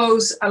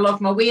suppose I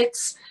love my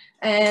weights.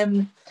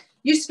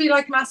 Used to be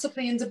like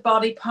massively into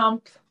body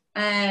pump,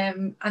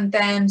 and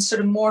then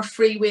sort of more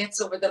free weights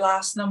over the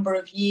last number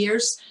of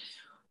years.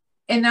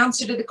 In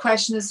answer to the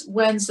question is,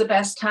 when's the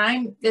best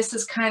time? This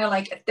is kind of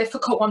like a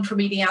difficult one for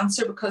me to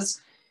answer because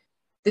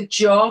the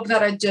job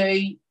that I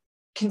do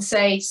can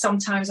say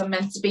sometimes I'm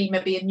meant to be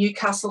maybe in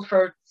Newcastle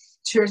for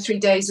 2 or 3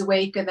 days a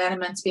week, and then I'm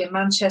meant to be in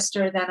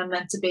Manchester, then I'm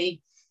meant to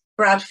be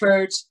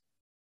Bradford,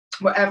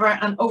 whatever.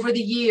 And over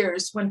the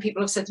years, when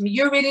people have said to me,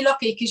 you're really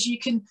lucky because you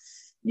can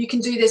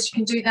do this, you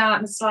can do that,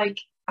 and it's like,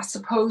 I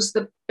suppose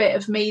the bit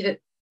of me that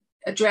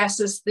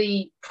addresses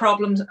the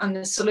problems and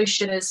the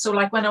solution is, so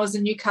like when I was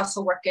in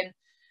Newcastle working,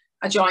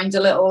 I joined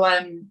a little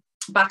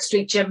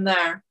backstreet gym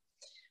there.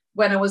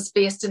 When I was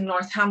based in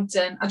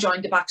Northampton, I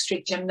joined a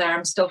backstreet gym there.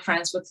 I'm still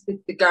friends with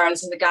the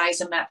girls and the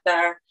guys I met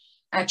there.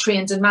 I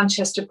trained in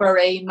Manchester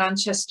Bury,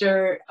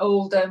 Manchester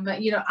Oldham.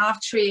 You know,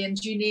 I've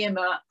trained, you name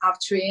it, I've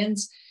trained,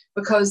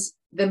 because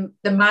the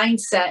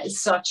mindset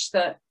is such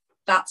that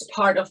that's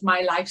part of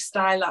my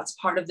lifestyle. That's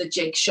part of the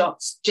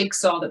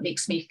jigsaw that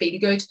makes me feel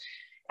good.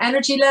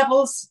 Energy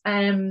levels.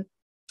 I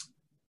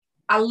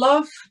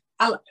love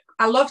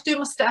doing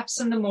my steps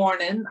in the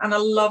morning, and I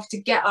love to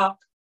get up.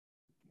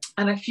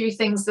 And a few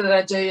things that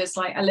I do is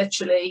like, I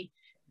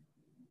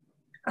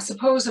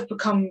suppose I've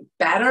become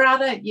better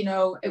at it. You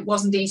know, it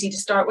wasn't easy to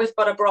start with,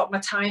 but I brought my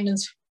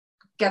timings,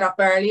 get up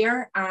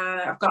earlier.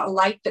 I've got a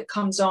light that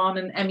comes on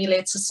and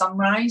emulates a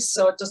sunrise,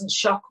 so it doesn't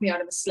shock me out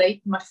of my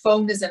sleep. My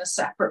phone is in a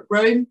separate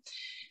room.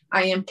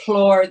 I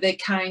employ,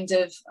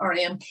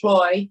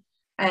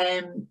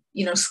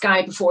 you know,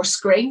 sky before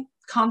screen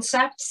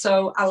concept.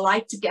 So I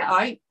like to get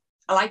out.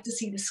 I like to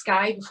see the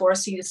sky before I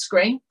see the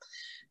screen.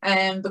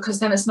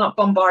 Because then it's not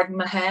bombarding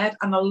my head,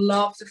 and I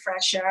love the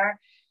fresh air.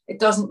 It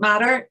doesn't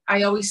matter.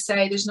 I always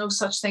say there's no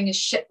such thing as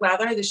shit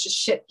weather, there's just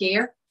shit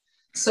gear.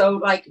 So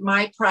like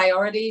my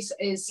priorities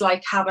is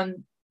like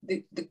having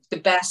the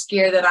best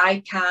gear that I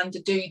can to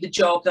do the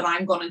job that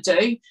I'm going to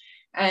do.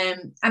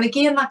 And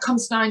again, that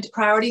comes down to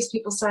priorities.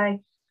 People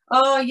say,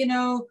 oh, you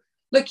know,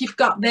 look, you've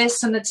got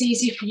this, and it's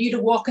easy for you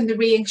to walk in the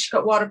rain because you've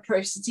got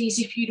waterproofs. It's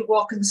easy for you to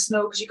walk in the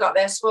snow because you got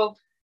this. Well,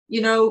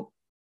 you know,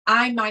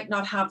 I might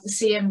not have the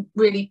same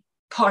really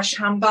posh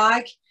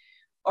handbag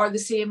or the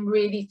same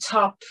really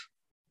top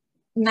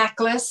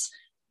necklace,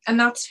 and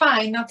that's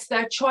fine. That's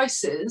their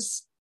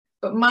choices.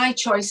 But my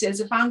choice is,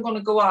 if I'm going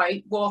to go out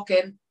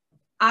walking,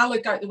 I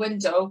look out the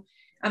window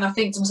and I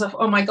think to myself,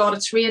 oh my God,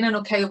 it's raining.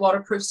 Okay, the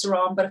waterproofs are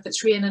on, but if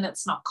it's raining,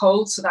 it's not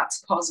cold, so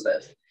that's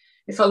positive.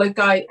 If I look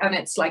out and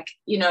it's like,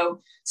 you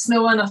know,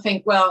 snowing, I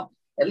think, well,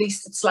 at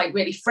least it's like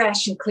really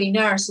fresh and clean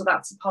air, so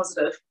that's a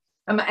positive.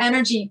 And my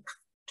energy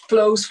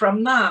flows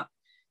from that.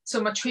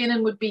 So my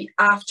training would be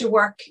after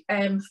work,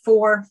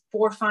 4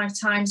 or 5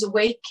 times a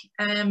week.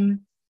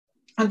 And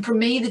for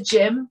me, the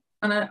gym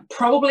and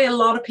probably a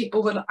lot of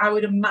people I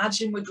would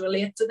imagine would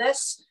relate to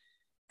this.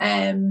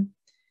 I've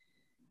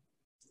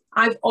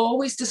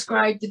always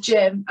described the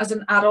gym as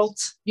an adult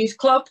youth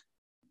club.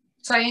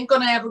 So I ain't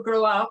going to ever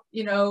grow up,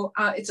 you know,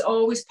 it's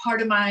always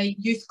part of my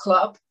youth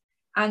club.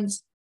 And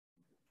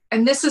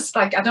this is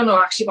like, I don't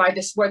know actually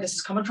where this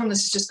is coming from.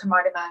 This has just come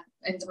out of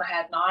into my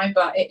head now,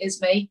 but it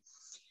is me.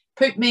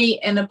 Put me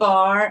in a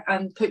bar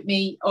and put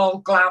me all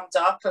glammed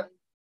up, and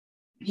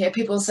yeah,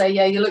 people say,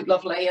 yeah, you look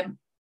lovely. And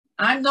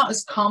I'm not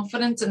as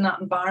confident in that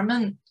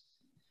environment.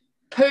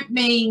 Put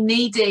me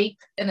knee deep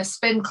in a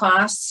spin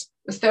class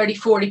with 30,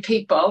 40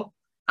 people.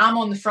 I'm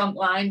on the front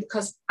line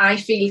because I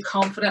feel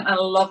confident and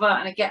I love it,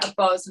 and I get a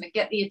buzz and I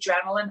get the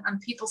adrenaline.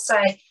 And people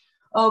say,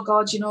 oh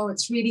God, you know,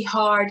 it's really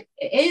hard.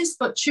 It is,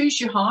 but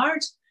choose your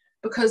hard,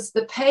 because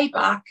the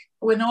payback,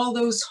 when all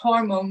those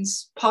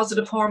hormones,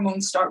 positive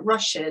hormones, start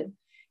rushing,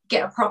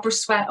 get a proper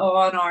sweat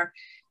on. Or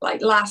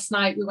like last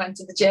night we went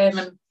to the gym,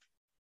 and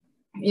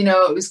you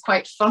know, it was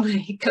quite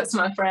funny because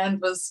my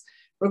friend was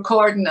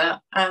recording it,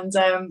 and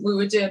we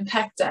were doing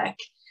pec deck,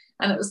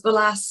 and it was the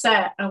last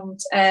set, and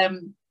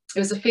it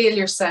was a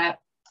failure set,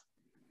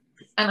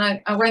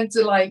 and I went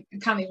to like, I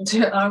can't even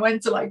do it, I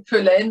went to like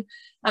pull in,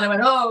 and I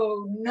went,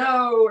 oh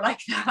no,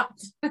 like that.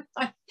 And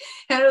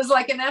it was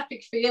like an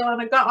epic fail,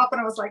 and I got up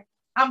and I was like,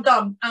 I'm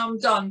done.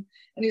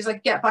 And he's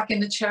like, get back in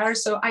the chair.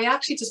 So I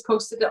actually just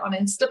posted it on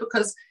Insta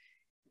because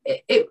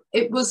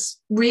it was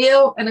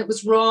real and it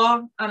was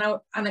raw,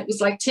 and it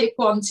was like take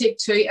 1, take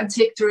 2, and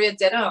take 3 I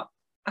did it.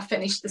 I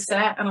finished the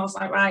set and I was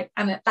like, right.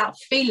 And that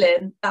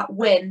feeling, that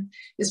win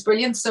is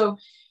brilliant. So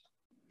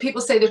people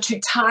say they're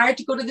too tired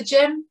to go to the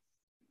gym.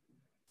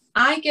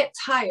 I get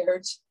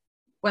tired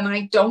when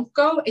I don't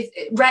go.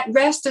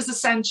 Rest is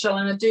essential,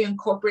 and I do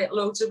incorporate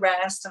loads of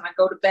rest, and I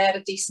go to bed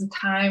a decent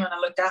time, and I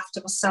look after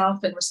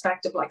myself in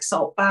respect of like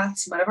salt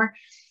baths and whatever.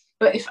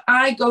 But if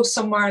I go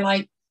somewhere,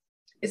 like,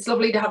 it's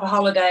lovely to have a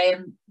holiday,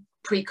 and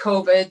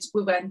pre-COVID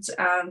we went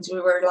and we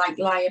were like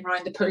lying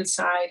around the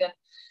poolside, and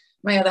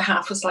my other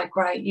half was like,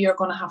 right, you're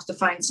going to have to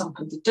find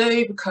something to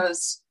do,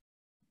 because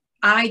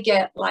I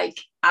get like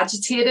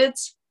agitated.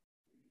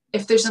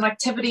 If there's an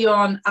activity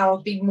on,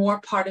 I'll be more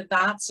part of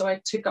that. So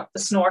I took up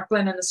the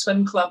snorkeling and the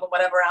swim club and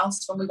whatever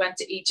else when we went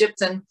to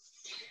Egypt. And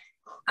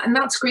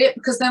that's great,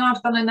 because then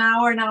I've done an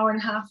hour and a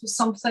half of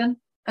something,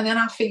 and then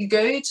I feel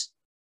good,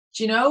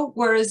 do you know?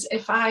 Whereas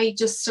if I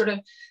just sort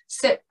of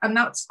sit, and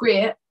that's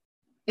great,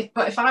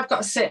 but if I've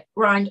got to sit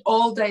around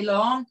all day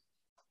long,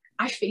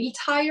 I feel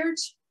tired.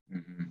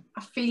 Mm-hmm.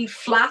 I feel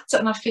flat,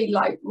 and I feel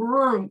like,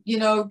 you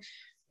know,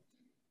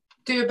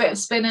 do a bit of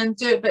spinning,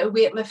 do a bit of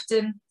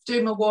weightlifting,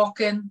 do my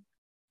walking,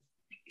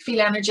 feel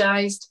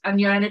energized,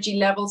 and your energy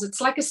levels, it's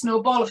like a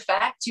snowball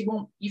effect.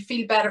 You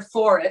feel better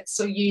for it.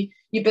 So you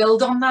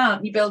build on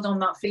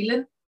that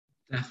feeling.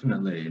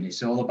 Definitely. And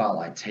it's all about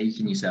like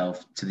taking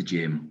yourself to the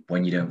gym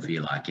when you don't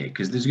feel like it,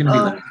 because there's going to be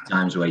loads of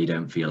times where you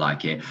don't feel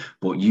like it,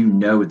 but you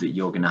know that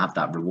you're going to have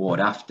that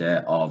reward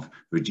after of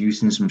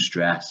reducing some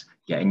stress,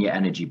 getting your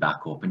energy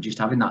back up, and just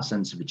having that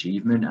sense of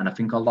achievement. And I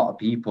think a lot of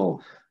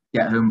people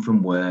get home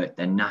from work,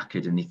 they're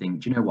knackered, and they think,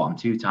 do you know what, I'm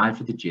too tired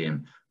for the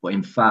gym. But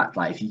in fact,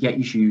 like, if you get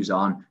your shoes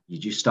on, you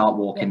just start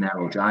walking there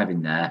or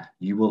driving there,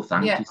 you will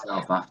thank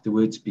yourself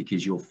afterwards,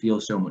 because you'll feel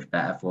so much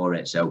better for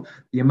it. So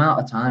the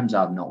amount of times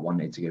I've not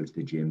wanted to go to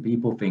the gym,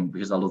 people think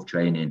because I love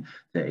training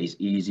that it's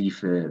easy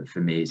for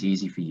me, it's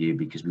easy for you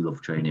because we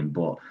love training.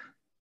 But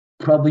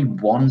probably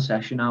one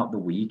session out the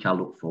week I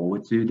look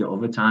forward to. The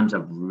other times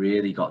I've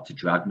really got to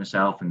drag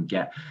myself and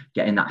get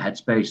in that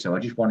headspace. So I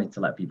just wanted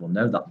to let people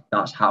know that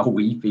that's how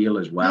we feel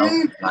as well.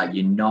 Like,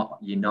 you're not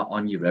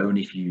on your own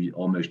if you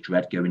almost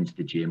dread going to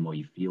the gym, or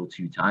you feel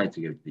too tired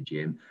to go to the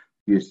gym.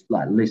 Just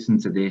like, listen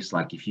to this.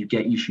 Like, if you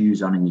get your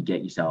shoes on and you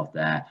get yourself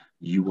there,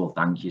 you will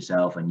thank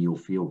yourself and you'll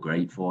feel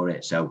great for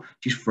it. So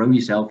just throw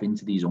yourself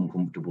into these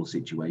uncomfortable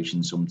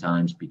situations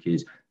sometimes,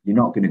 because you're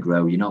not going to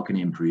grow, you're not going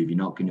to improve, you're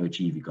not going to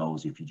achieve your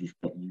goals if you just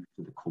get used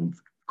to the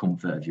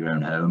comfort of your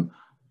own home.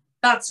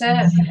 That's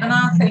it. And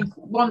I think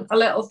a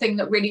little thing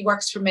that really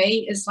works for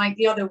me is, like,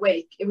 the other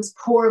week, it was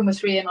pouring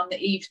with rain on the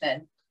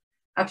evening.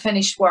 I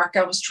finished work,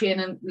 I was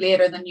training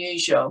later than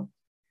usual.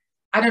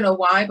 I don't know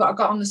why, but I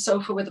got on the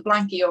sofa with a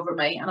blankie over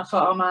me, and I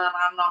thought, oh man,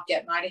 I'm not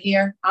getting out of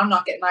here. I'm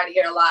not getting out of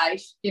here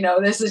alive. You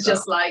know, this is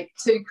just like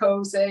too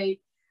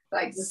cozy,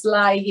 like, just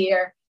lie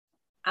here.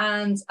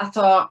 And I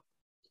thought,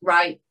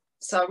 right.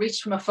 So I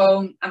reached for my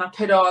phone and I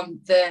put on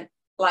the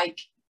like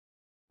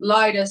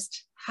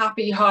loudest,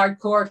 happy,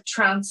 hardcore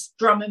trance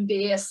drum and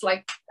bass,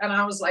 like, and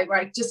I was like,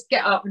 right, just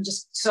get up and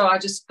so I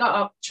just got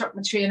up, chucked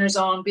my trainers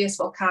on,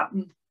 baseball cap,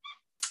 and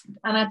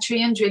I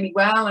trained really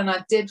well, and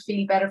I did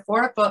feel better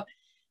for it. But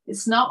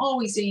it's not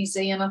always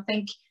easy. And I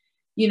think,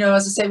 you know,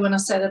 as I say, when I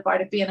said about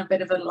it being a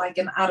bit of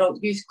an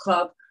adult youth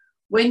club,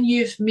 when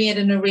you've made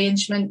an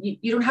arrangement,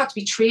 you don't have to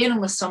be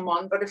training with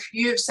someone, but if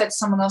you've said to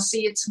someone, I'll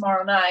see you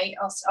tomorrow night,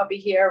 I'll be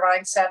here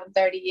around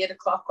 7:30, 8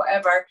 o'clock,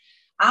 whatever,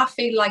 I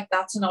feel like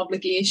that's an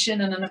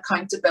obligation and an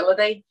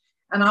accountability.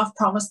 And I've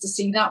promised to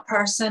see that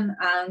person.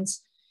 And,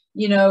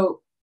 you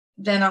know,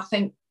 then I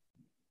think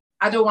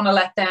I don't want to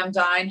let them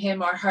down,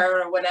 him or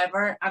her or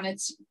whatever. And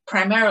it's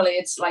primarily,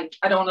 it's like,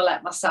 I don't want to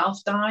let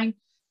myself down.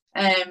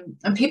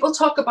 And people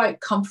talk about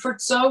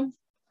comfort zone,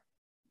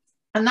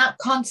 and that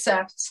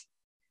concept,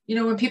 you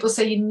know, when people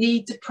say you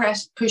need to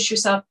push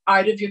yourself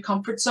out of your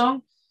comfort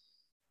zone,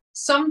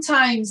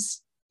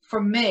 sometimes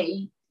for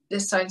me,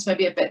 this sounds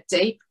maybe a bit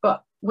deep,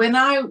 but when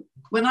I'm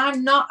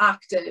not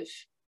active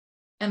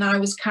and I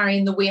was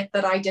carrying the weight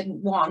that I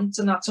didn't want,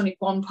 and that's only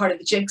one part of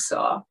the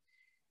jigsaw,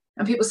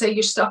 and people say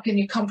you're stuck in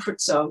your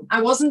comfort zone.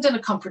 I wasn't in a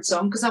comfort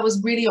zone because I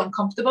was really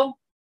uncomfortable.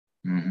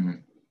 Mm-hmm.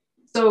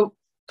 So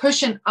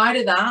pushing out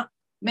of that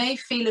may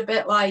feel a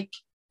bit like,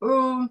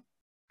 oh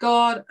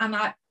God, and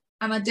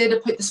I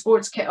did put the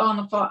sports kit on.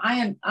 I thought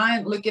I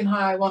ain't looking how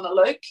I want to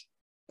look,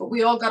 but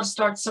we all got to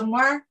start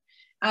somewhere.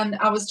 And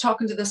I was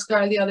talking to this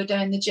girl the other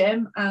day in the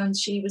gym, and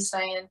she was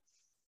saying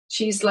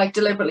she's like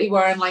deliberately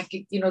wearing like,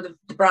 you know,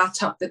 the bra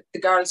top that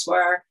the girls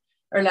wear,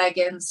 or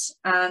leggings,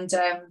 and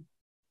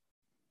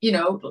you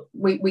know,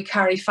 we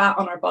carry fat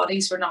on our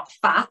bodies. We're not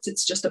fat,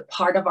 it's just a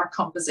part of our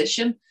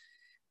composition.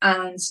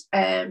 And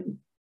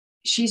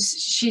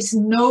she's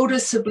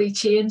noticeably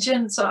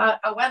changing. So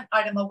I went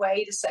out of my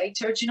way to say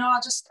to her, you know,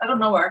 I don't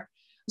know her.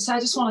 So I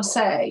just want to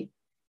say,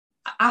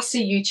 I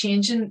see you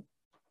changing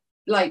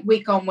like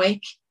week on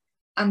week.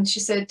 And she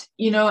said,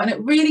 you know, and it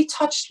really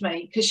touched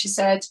me, because she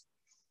said,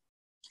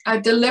 I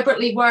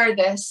deliberately wear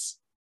this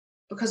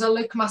because I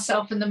look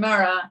myself in the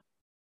mirror,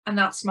 and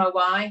that's my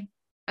why.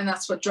 And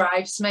that's what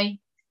drives me.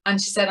 And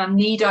she said, I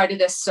need out of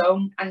this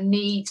zone. And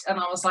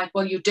I was like,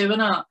 well, you're doing it.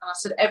 And I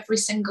said, every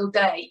single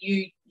day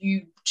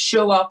you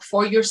show up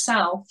for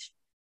yourself,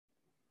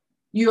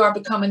 you are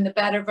becoming the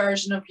better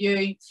version of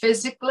you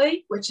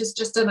physically, which is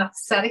just an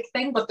aesthetic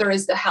thing, but there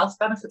is the health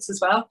benefits as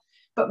well,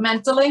 but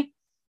mentally.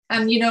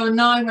 And, you know,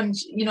 now when,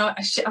 you know,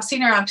 I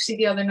seen her actually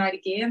the other night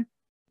again,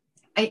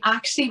 I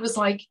actually was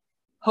like,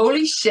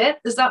 holy shit,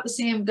 is that the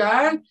same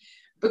girl?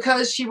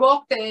 Because she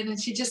walked in and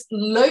she just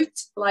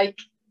looked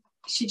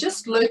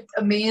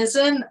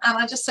amazing. And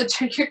I just said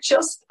to her, you're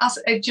just,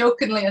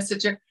 jokingly, I said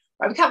to her,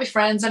 right, we can't be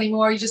friends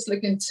anymore. You're just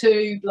looking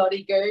too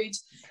bloody good,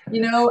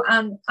 you know.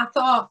 And I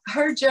thought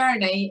her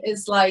journey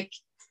is like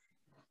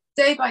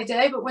day by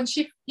day. But when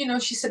she, you know,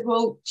 she said,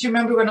 well, do you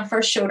remember when I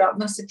first showed up?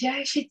 And I said,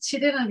 yeah, she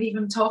didn't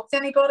even talk to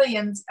anybody.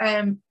 And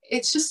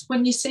it's just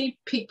when you see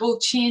people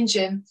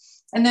changing.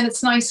 And then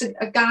it's nice,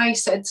 a guy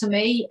said to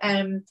me,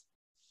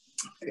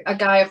 a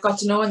guy I've got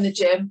to know in the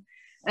gym,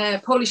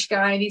 Polish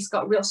guy, and he's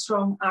got a real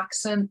strong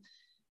accent,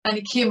 and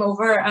he came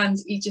over and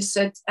he just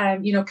said,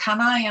 you know, can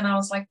I? And I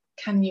was like,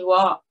 can you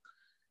what?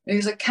 And he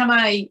was like, can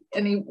I?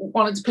 And he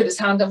wanted to put his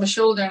hand on my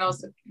shoulder, and I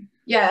was like,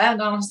 yeah.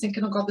 And I was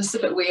thinking, oh God, this is a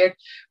bit weird,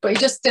 but he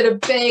just did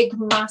a big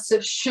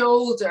massive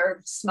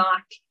shoulder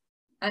smack,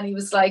 and he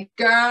was like,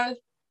 girl,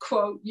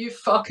 quote, you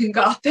fucking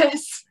got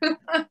this.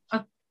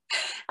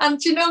 And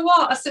do you know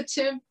what? I said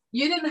to him,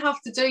 you didn't have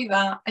to do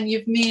that, and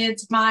you've made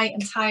my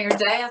entire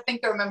day. I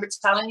think I remember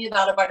telling you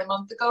that about a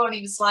month ago. And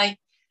he was like,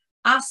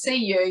 I see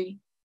you,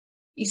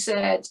 he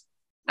said,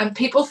 and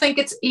people think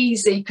it's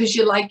easy because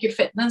you like your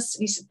fitness.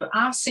 He said, but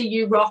I see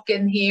you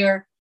rocking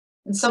here,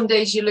 and some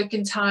days you're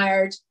looking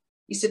tired.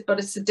 He said, but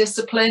it's the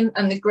discipline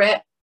and the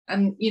grit.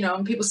 And, you know,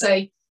 and people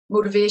say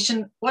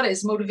motivation. What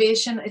is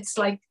motivation? It's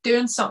like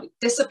doing something.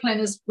 Discipline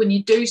is when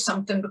you do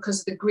something because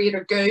of the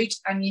greater good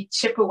and you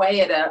chip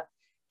away at it.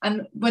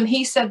 And when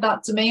he said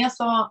that to me, I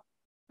thought,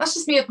 that's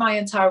just made my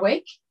entire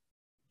week.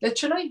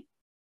 Literally.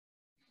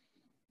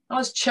 I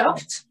was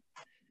chuffed.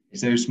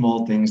 It's those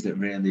small things that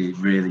really,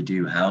 really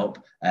do help.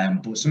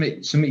 But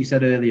something you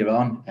said earlier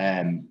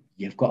on,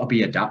 you've got to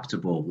be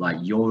adaptable. Like,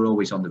 you're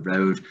always on the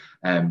road,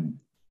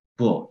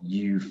 but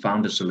you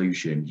found a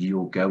solution.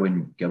 You'll go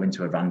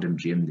into a random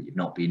gym that you've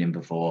not been in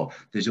before.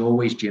 There's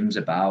always gyms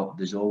about.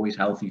 There's always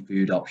healthy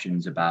food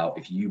options about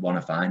if you want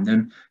to find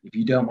them. If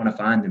you don't want to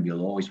find them,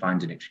 you'll always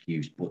find an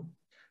excuse. But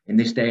in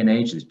this day and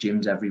age, there's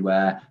gyms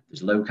everywhere.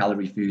 There's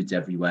low-calorie foods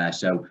everywhere.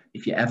 So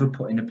if you're ever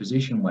put in a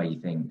position where you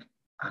think,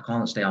 I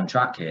can't stay on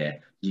track here,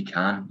 you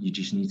can. You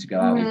just need to go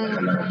out a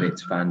little bit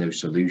to find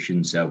those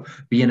solutions. So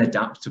being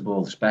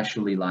adaptable,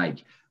 especially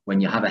like when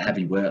you have a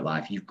heavy work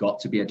life, you've got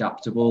to be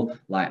adaptable.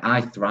 Like,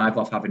 I thrive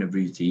off having a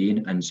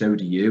routine, and so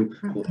do you.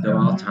 But there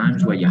are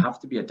times where you have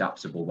to be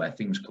adaptable, where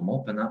things come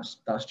up, and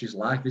that's just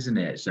life, isn't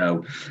it?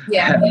 So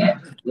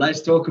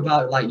let's talk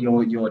about like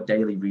your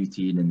daily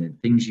routine and the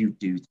things you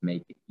do to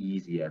make it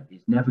easier.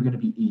 It's never going to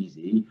be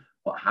easy,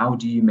 but how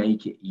do you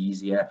make it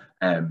easier?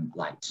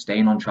 Like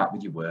staying on track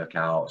with your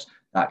workouts,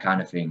 that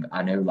kind of thing.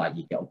 I know, like,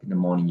 you get up in the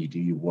morning, you do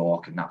your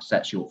walk, and that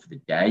sets you up for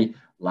the day.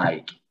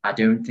 Like, I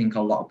don't think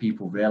a lot of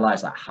people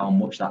realize like how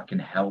much that can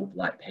help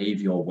like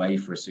pave your way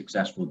for a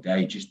successful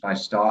day, just by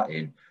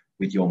starting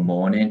with your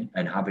morning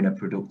and having a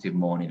productive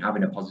morning,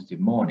 having a positive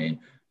morning.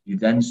 You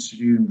then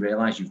soon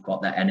realize you've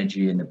got that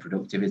energy and the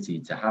productivity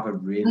to have a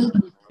really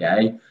good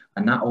day.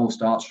 And that all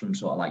starts from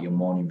sort of like your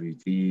morning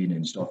routine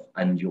and stuff,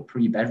 and your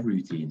pre-bed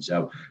routine.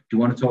 So do you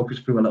want to talk us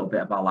through a little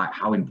bit about like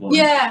how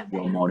important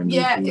your morning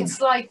routine? It's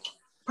like,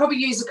 probably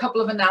use a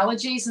couple of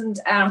analogies, and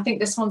I think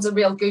this one's a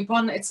real good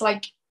one. It's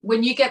like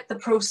when you get the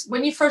process,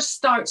 when you first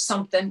start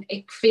something,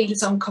 it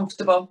feels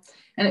uncomfortable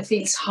and it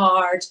feels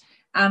hard,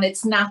 and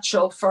it's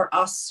natural for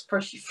us, for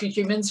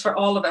humans, for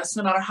all of us,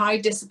 no matter how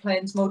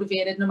disciplined,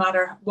 motivated, no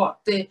matter what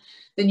the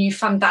new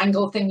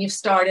fandangle thing you've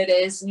started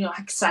is, and you're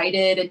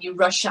excited and you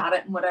rush at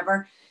it and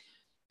whatever.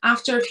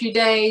 After a few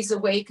days, a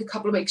week, a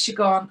couple of weeks, you're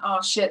going,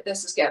 oh shit,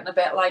 this is getting a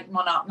bit like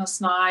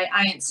monotonous now.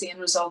 I ain't seeing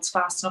results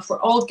fast enough.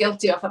 We're all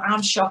guilty of it.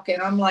 I'm shocking.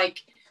 I'm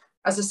like,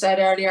 as I said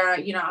earlier,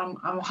 you know,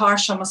 I'm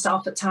harsh on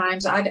myself at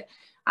times. I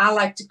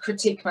like to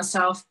critique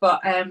myself,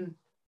 but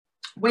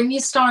when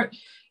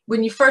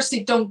you firstly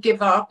don't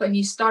give up and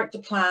you start the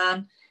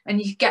plan and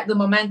you get the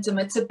momentum,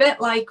 it's a bit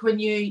like when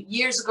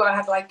years ago, I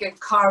had like a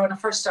car when I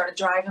first started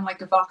driving,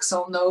 like a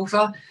Vauxhall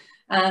Nova,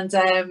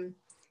 and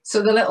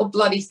so the little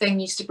bloody thing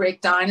used to break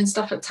down and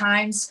stuff at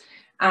times,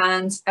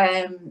 and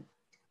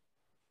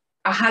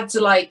I had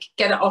to like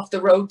get it off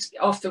the road,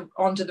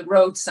 onto the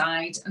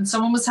roadside, and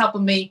someone was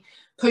helping me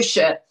push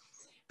it.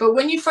 But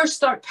when you first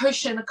start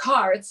pushing a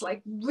car, it's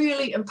like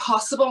really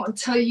impossible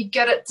until you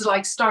get it to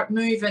like start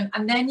moving,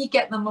 and then you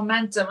get the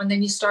momentum, and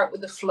then you start with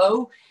the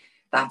flow.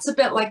 That's a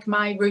bit like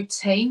my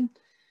routine.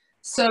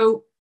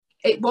 So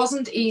it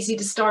wasn't easy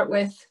to start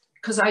with,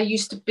 because I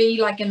used to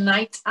be like a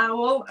night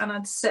owl, and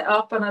I'd sit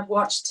up and I'd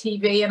watch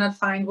TV, and I'd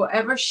find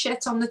whatever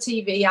shit on the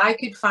TV I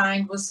could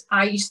find.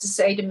 I used to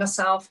say to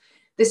myself,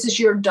 this is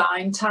your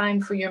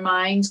downtime for your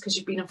mind, because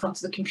you've been in front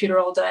of the computer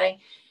all day.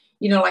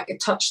 You know, like it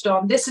touched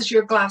on, this is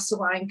your glass of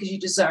wine because you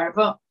deserve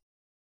it.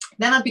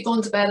 Then I'd be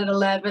going to bed at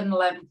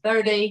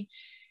 11:30.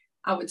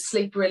 I would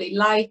sleep really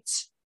light.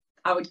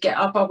 I would get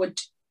up.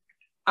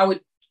 I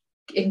would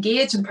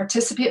engage and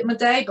participate in my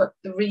day. But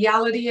the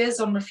reality is,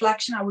 on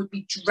reflection, I would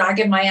be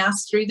dragging my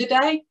ass through the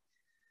day.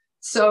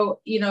 So,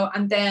 you know,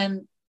 and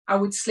then I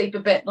would sleep a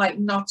bit like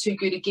not too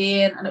good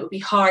again, and it would be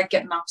hard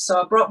getting up.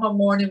 So I brought my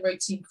morning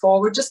routine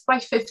forward just by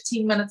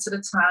 15 minutes at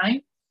a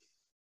time.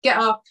 Get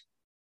up.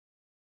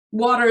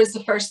 Water is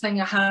the first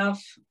thing I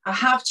have. I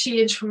have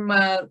changed from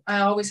I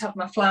always have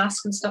my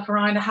flask and stuff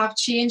around. I have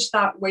changed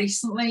that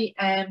recently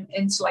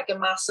into like a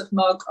massive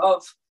mug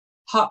of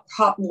hot,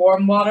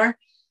 warm water.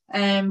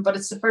 But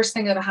it's the first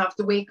thing that I have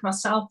to wake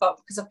myself up,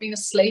 because I've been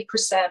asleep for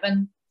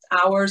 7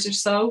 hours or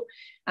so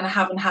and I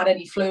haven't had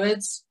any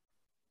fluids.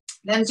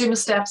 Then do my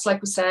steps,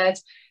 like we said.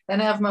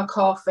 Then I have my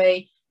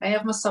coffee. I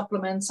have my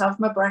supplements, I have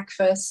my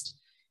breakfast.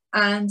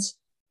 And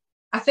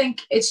I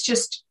think it's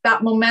just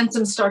that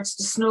momentum starts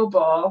to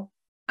snowball,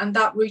 and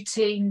that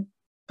routine,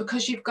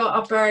 because you've got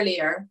up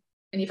earlier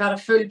and you've had a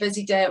full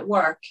busy day at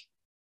work.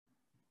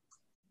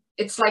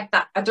 It's like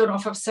that. I don't know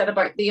if I've said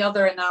about the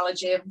other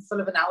analogy. I'm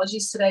full of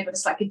analogies today, but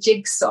it's like a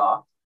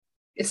jigsaw.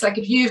 It's like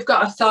if you've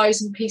got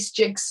 1,000-piece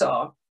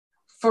jigsaw,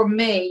 for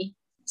me,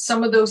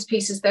 some of those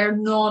pieces, they're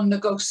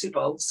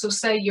non-negotiable. So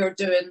say you're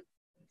doing,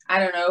 I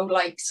don't know,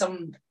 like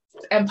some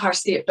Empire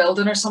State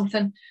Building or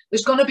something,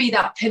 there's going to be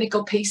that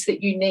pinnacle piece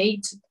that you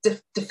need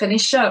to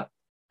finish it.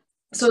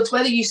 So it's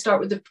whether you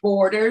start with the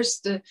borders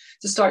to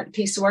start the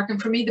piece of work.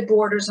 And for me, the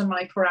borders are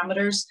my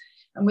parameters.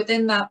 And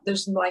within that,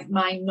 there's like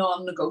my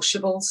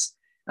non-negotiables.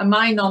 And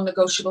my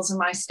non-negotiables are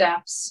my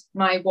steps,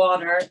 my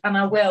water. And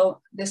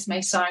this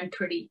may sound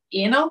pretty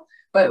anal,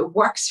 but it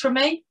works for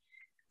me.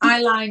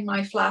 I line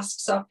my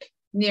flasks up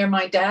near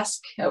my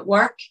desk at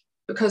work,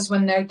 because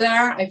when they're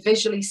there, I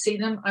visually see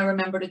them. I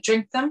remember to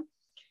drink them.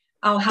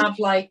 I'll have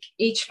like,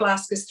 each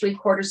flask is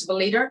 3/4 of a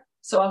litre.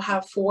 So I'll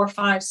have 4,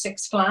 5,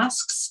 6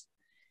 flasks.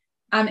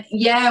 And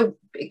yeah,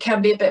 it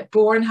can be a bit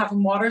boring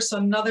having water. So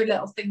another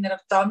little thing that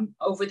I've done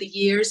over the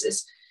years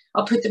is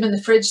I'll put them in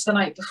the fridge the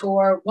night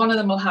before. One of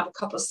them will have a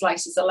couple of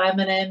slices of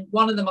lemon in.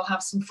 One of them will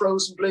have some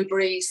frozen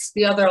blueberries.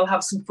 The other will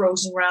have some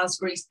frozen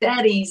raspberries.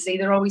 Dead easy.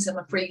 They're always in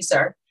my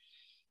freezer.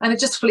 And it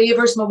just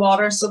flavours my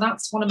water. So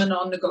that's one of my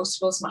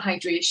non-negotiables, my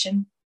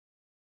hydration.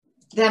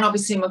 Then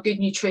obviously my good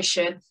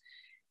nutrition.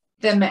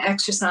 Then my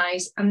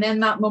exercise, and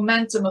then that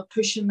momentum of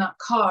pushing that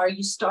car,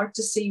 you start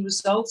to see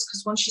results,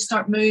 because once you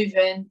start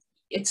moving,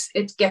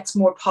 it gets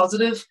more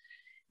positive.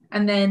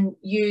 And then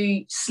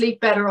you sleep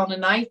better on a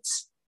night,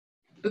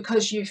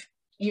 because you've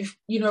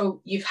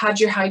had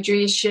your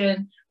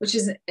hydration, which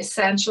is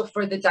essential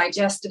for the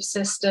digestive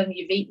system.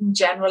 You've eaten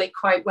generally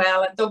quite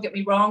well, and don't get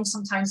me wrong,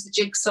 sometimes the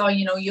jigsaw,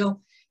 you'll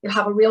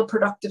have a real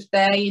productive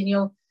day,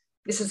 and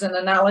this is an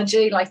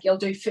analogy, like you'll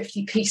do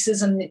 50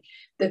 pieces and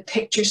the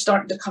picture's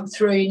starting to come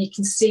through and you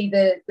can see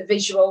the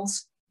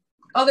visuals.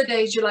 Other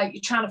days you're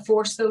trying to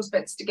force those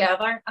bits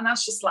together, and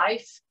that's just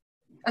life.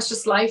 That's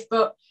just life.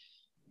 But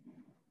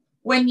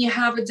when you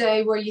have a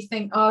day where you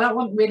think, oh, that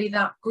wasn't really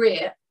that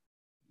great,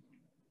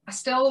 I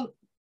still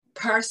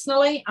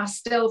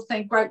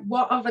think, right,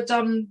 what have I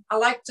done? I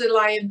like to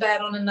lie in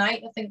bed on a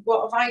night. I think,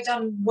 what have I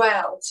done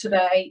well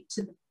today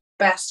to the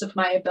best of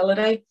my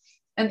ability?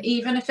 And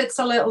even if it's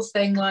a little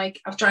thing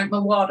like I've drank my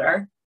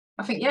water,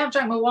 I think, yeah, I've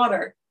drank my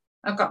water.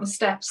 I've got my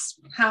steps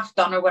half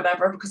done or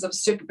whatever, because I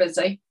was super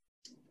busy.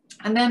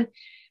 And then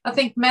I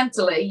think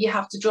mentally you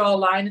have to draw a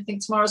line. I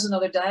think tomorrow's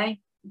another day.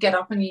 Get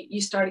up and you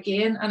start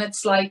again. And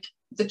it's like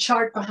the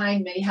chart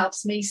behind me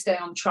helps me stay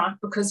on track,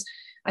 because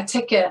a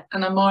ticket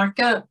and a mark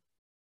it.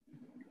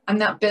 And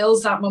that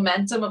builds that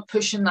momentum of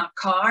pushing that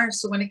car.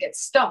 So when it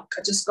gets stuck,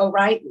 I just go,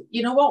 right,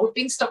 you know what? We've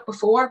been stuck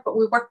before, but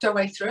we worked our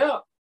way through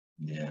it.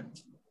 Yeah,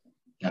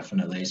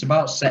 definitely. It's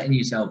about setting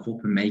yourself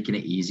up and making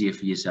it easier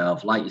for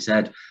yourself. Like you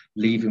said,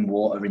 leaving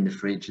water in the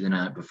fridge the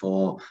night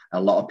before.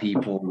 A lot of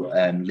people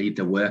leave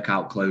their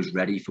workout clothes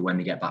ready for when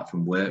they get back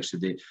from work. So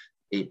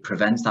it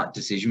prevents that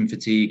decision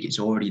fatigue. It's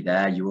already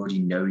there. You already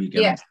know you're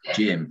going to the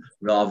gym,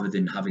 rather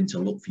than having to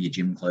look for your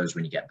gym clothes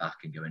when you get back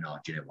and going, oh,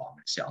 do you know what? I'm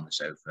going to sit on the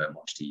sofa and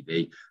watch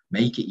TV.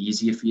 Make it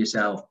easier for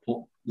yourself.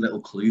 Put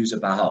little clues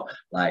about,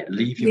 like,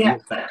 leave your meal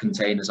prep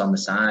containers on the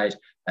side.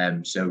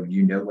 So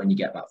you know when you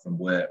get back from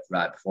work,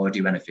 right, before I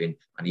do anything,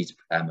 I need to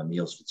prepare my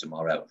meals for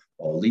tomorrow.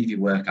 Or leave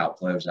your workout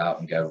clothes out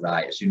and go,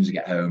 right, as soon as I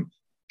get home,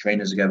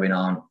 trainers are going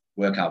on,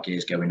 workout gear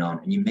is going on,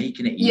 and you're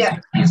making it easier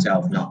for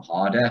yourself, not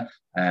harder.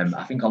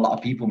 I think a lot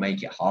of people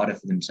make it harder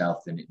for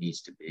themselves than it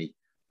needs to be.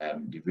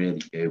 They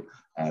really do.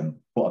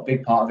 But a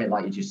big part of it,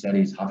 like you just said,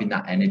 is having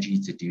that energy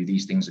to do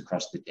these things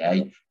across the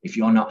day. If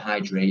you're not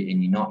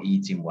hydrating, you're not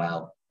eating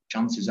well,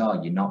 chances are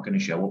you're not going to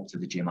show up to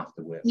the gym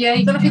after work. Yeah,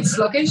 you're going to feel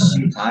sluggish.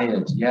 You're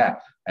tired,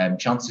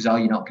 chances are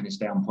you're not going to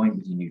stay on point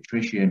with your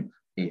nutrition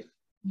if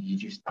you're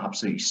just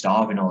absolutely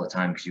starving all the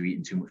time because you're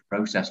eating too much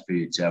processed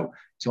food. So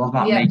it's all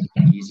about making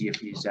it easier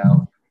for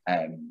yourself.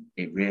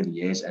 It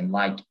really is. And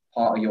like,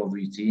 part of your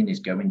routine is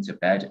going to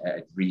bed at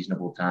a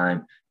reasonable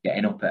time,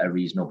 getting up at a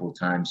reasonable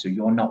time. So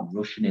you're not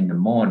rushing in the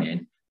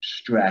morning,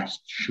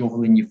 stressed,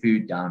 shoveling your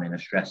food down in a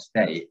stressed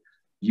state.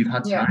 You've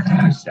had time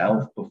for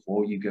yourself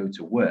before you go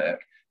to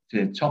work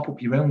to top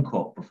up your own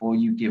cup before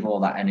you give all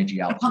that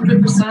energy out.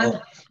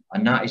 100%.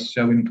 And that is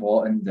so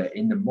important, that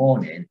in the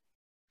morning,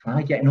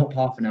 try getting up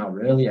half an hour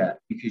earlier,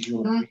 because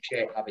you'll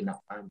appreciate having that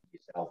time for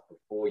yourself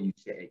before you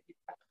sit at your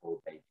desk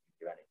all day to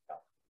do anything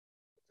else.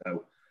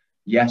 So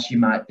yes, you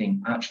might think,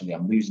 actually,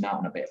 I'm losing out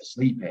on a bit of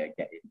sleep here,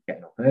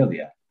 getting up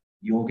earlier.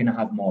 You're going to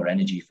have more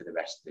energy for the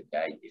rest of the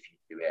day if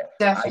you do it.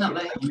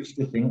 Definitely. I used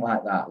to think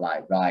like that,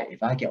 like, right,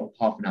 if I get up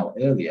half an hour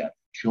earlier,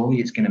 surely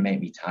it's going to make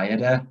me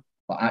tireder.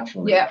 But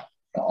actually,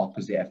 the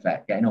opposite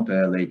effect. Getting up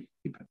early,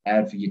 you're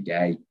prepared for your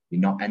day,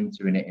 you're not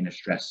entering it in a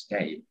stressed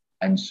state,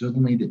 and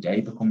suddenly the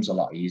day becomes a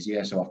lot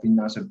easier. So I think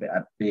that's a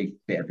big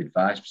bit of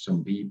advice for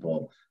some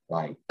people.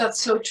 Like,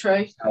 that's so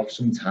true. Have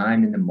some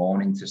time in the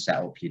morning to set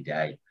up your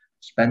day.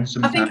 Spend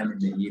some time in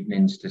the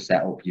evenings to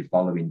set up your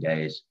following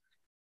days.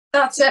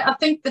 That's it. I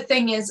think the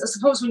thing is, I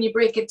suppose when you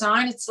break it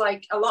down, it's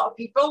like a lot of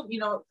people, you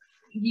know,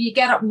 you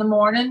get up in the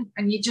morning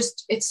and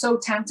it's so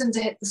tempting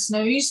to hit the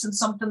snooze. And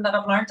something that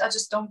I've learned, I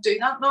just don't do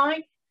that now.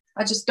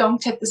 I just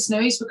don't hit the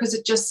snooze because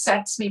it just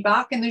sets me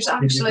back. And there's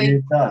actually,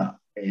 is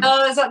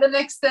that the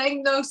next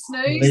thing? No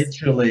snooze?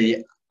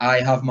 Literally, I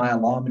have my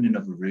alarm in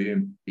another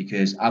room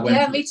because I went.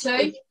 Yeah, me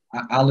too.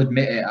 I'll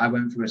admit it. I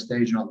went through a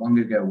stage not long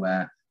ago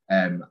where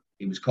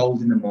it was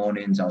cold in the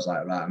mornings. I was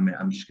like, right,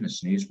 I'm just going to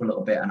snooze for a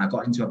little bit. And I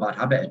got into a bad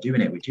habit of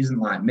doing it, which isn't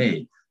like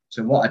me.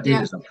 So what I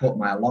did is I put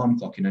my alarm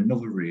clock in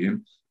another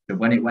room. So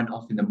when it went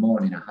off in the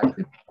morning, I had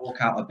to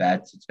walk out of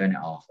bed to turn it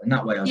off. And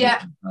that way I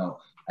didn't know.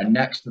 And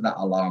next to that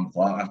alarm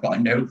clock, I've got a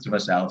note to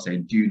myself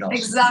saying, do not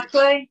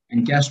snooze.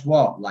 And guess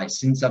what? Like,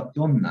 since I've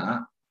done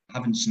that, I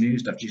haven't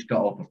snoozed. I've just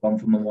got up, I've gone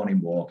for my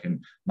morning walk,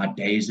 and my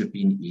days have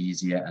been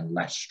easier and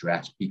less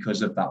stressed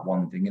because of that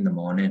one thing in the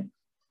morning.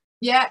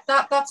 Yeah,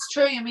 that's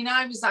true. I mean,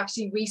 I was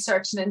actually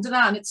researching into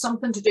that, and it's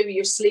something to do with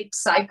your sleep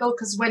cycle.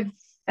 Because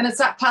and it's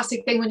that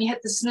classic thing when you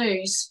hit the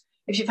snooze,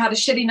 if you've had a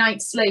shitty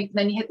night's sleep,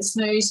 then you hit the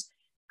snooze,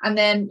 and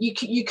then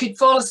you could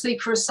fall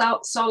asleep for a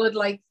solid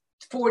like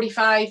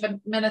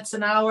 45 minutes,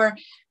 an hour,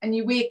 and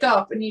you wake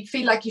up and you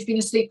feel like you've been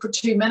asleep for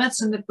 2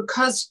 minutes, and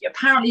because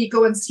apparently you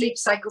go in sleep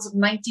cycles of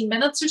 90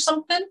 minutes or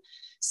something.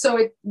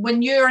 So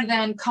when you're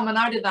then coming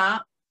out of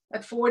that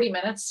at 40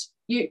 minutes,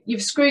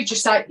 you've screwed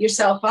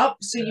yourself up.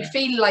 So you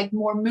feel like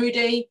more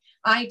moody.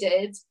 I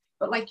did,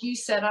 but like you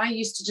said, I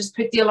used to just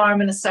put the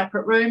alarm in a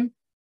separate room.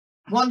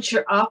 Once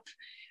you're up,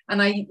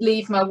 and I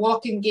leave my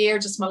walking gear,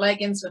 just my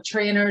leggings, my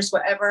trainers,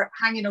 whatever,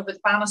 hanging over the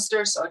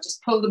banister. So I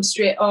just pull them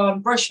straight on,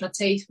 brush my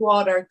teeth,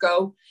 water,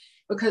 go,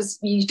 because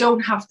you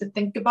don't have to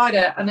think about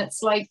it. And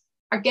it's like,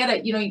 I get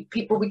it. You know,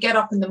 people, we get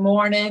up in the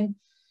morning,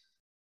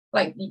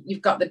 like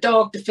you've got the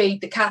dog to feed,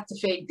 the cat to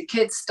feed, the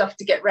kids stuff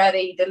to get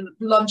ready, the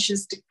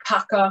lunches to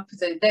pack up,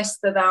 the this,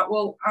 the that.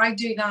 Well, I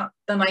do that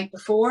the night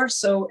before.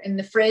 So in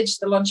the fridge,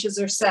 the lunches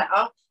are set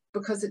up,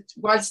 because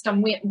whilst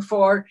I'm waiting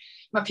for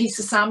my piece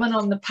of salmon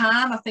on the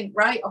pan, I think,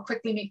 right, I'll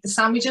quickly make the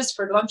sandwiches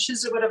for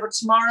lunches or whatever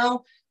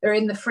tomorrow. They're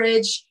in the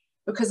fridge,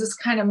 because it's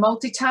kind of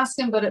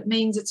multitasking, but it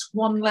means it's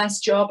one less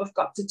job I've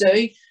got to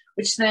do,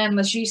 which then,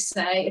 as you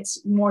say,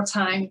 it's more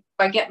time.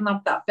 By getting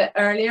up that bit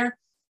earlier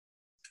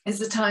is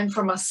the time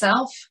for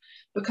myself,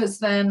 because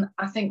then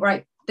I think,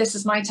 right, this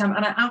is my time.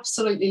 And I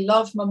absolutely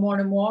love my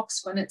morning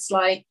walks when it's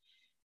like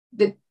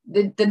the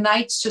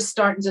night's just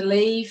starting to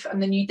leave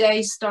and the new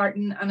day's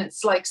starting. And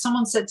it's like,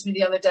 someone said to me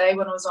the other day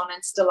when I was on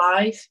Insta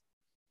Live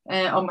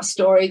on my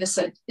story, they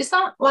said, is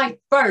that like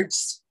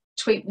birds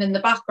tweeting in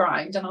the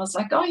background? And I was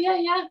like, oh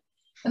yeah.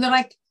 And they're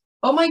like,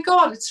 oh my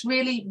God, it's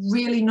really,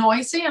 really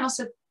noisy. And I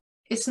said,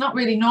 it's not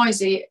really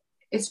noisy.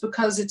 It's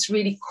because it's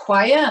really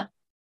quiet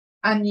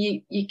and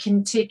you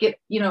can take it,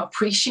 you know,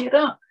 appreciate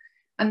it.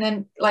 And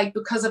then like,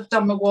 because I've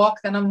done my walk,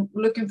 then I'm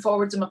looking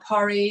forward to my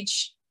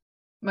porridge.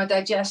 My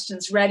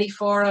digestion's ready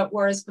for it.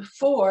 Whereas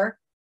before,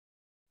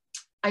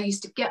 I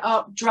used to get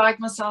up, drag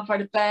myself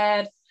out of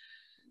bed,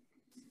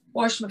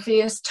 wash my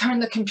face, turn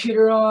the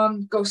computer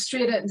on, go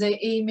straight into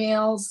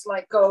emails,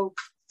 like go,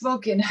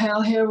 fucking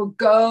hell, here we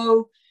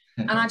go.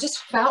 And I just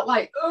felt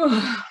like,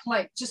 oh,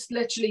 like just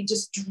literally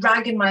just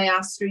dragging my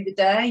ass through the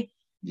day.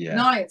 Yeah.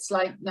 Now it's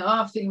like, no,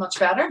 I feel much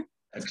better.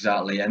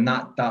 Exactly. And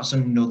that's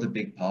another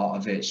big part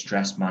of it,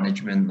 stress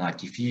management.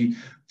 Like if you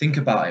think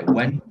about it,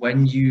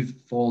 when you've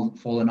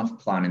fallen off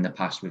plan in the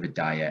past with a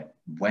diet,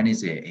 when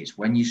is it? It's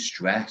when you're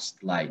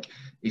stressed. Like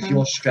if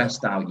you're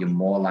stressed out, you're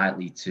more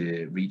likely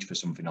to reach for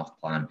something off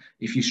plan.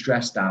 If you're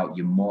stressed out,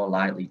 you're more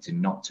likely to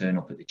not turn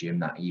up at the gym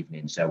that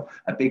evening. So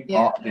a big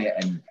part of it,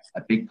 and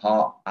a big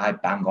part I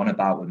bang on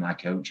about with my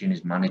coaching,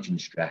 is managing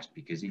stress.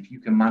 Because if you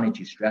can manage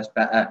your stress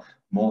better,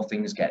 more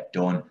things get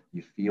done,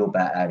 you feel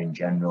better in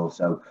general.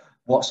 So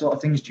what sort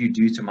of things do you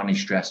do to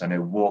manage stress? I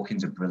know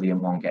walking's a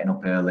brilliant one, getting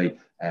up early,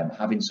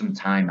 having some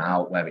time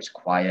out where it's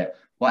quiet.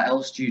 What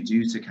else do you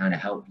do to kind of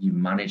help you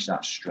manage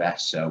that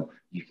stress so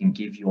you can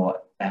give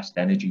your best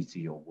energy to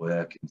your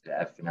work and to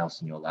everything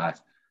else in your life?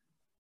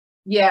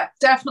 Yeah,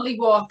 definitely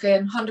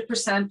walking,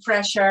 100%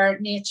 fresh air,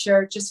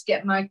 nature, just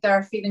getting out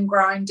there, feeling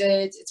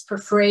grounded. It's for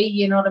free,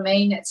 you know what I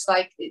mean? It's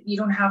like, you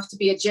don't have to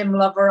be a gym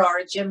lover or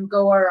a gym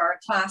goer or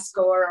a class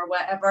goer or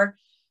whatever.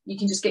 You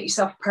can just get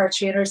yourself a pair of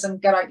trainers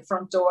and get out the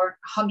front door.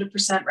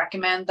 100%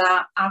 recommend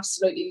that.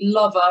 Absolutely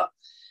love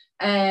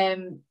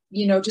it.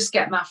 You know, just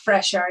getting that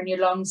fresh air in your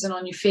lungs and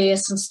on your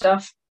face and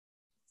stuff.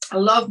 I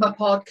love my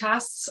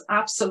podcasts.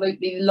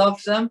 Absolutely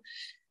love them.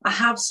 I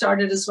have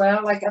started as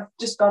well. Like I've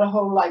just got a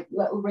whole like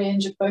little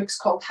range of books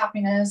called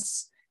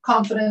Happiness,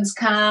 Confidence,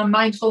 Calm,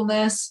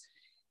 Mindfulness.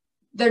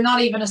 They're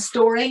not even a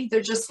story.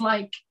 They're just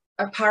like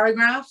a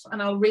paragraph, and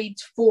I'll read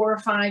 4 or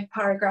 5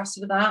 paragraphs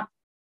of that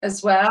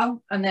as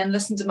well, and then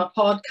listen to my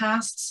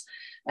podcasts.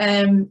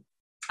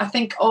 I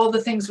think all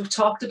the things we've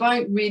talked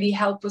about really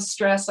help with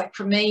stress. Like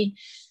for me,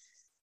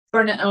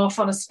 burning off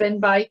on a spin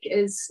bike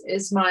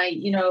is my,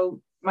 you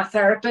know, my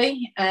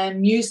therapy.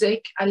 And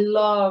music, I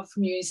love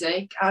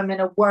music. I'm in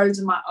a world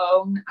of my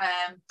own.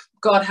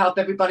 God help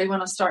everybody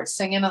when I start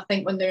singing. I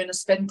think when they're in a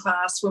spin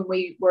class, when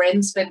we were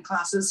in spin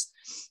classes,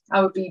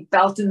 I would be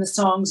belting the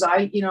songs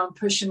out, you know, and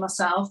pushing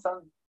myself,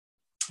 and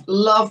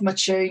love my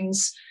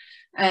tunes.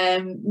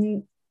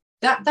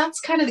 That's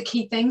kind of the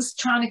key things,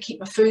 trying to keep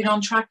my food on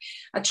track.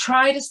 I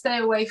try to stay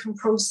away from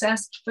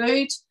processed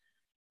food.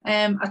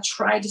 I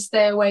try to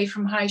stay away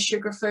from high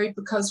sugar food,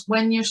 because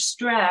when you're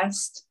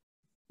stressed,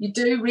 you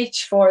do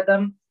reach for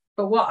them.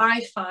 But what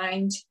I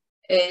find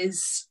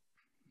is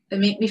they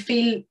make me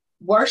feel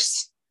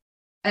worse.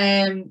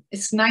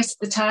 It's nice at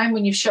the time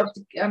when you've shoved,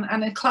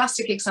 and a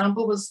classic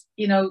example was,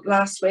 you know,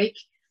 last week,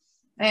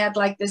 I had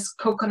like this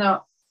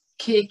coconut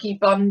cakey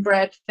bun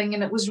bread thing,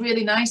 and it was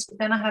really nice. But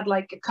then I had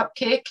like a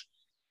cupcake.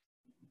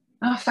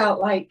 I felt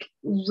like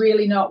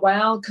really not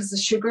well because the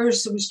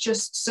sugars, it was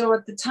just, so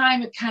at the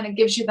time it kind of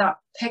gives you that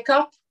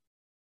pickup.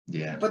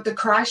 Yeah. But the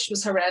crash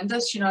was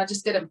horrendous. You know, I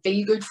just didn't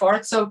feel good for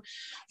it. So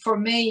for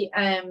me,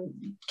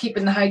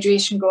 keeping the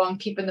hydration going,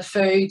 keeping the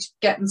food,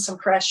 getting some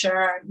fresh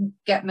air,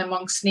 getting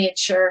amongst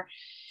nature.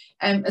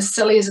 As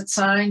silly as it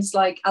sounds,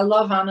 like I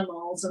love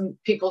animals, and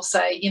people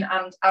say, you know,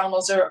 and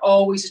animals are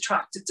always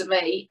attracted to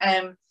me.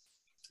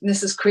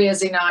 This is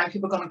crazy now.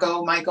 People are going to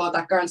go, oh my God,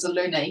 that girl's a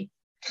loony.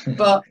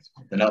 But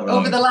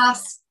over the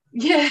last,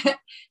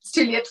 it's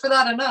too late for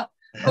that, I know.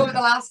 Over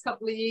the last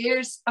couple of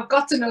years, I've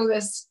got to know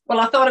this. Well,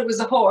 I thought it was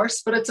a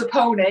horse, but it's a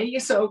pony.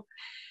 So,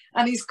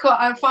 and he's called,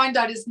 I found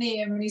out his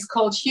name, and he's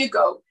called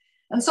Hugo.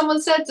 And someone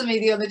said to me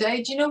the other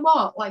day, do you know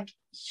what? Like,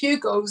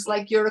 Hugo's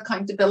like your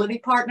accountability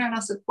partner. And I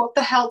said, what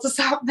the hell does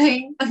that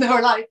mean? And they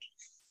were like,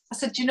 I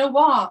said, do you know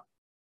what?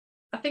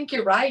 I think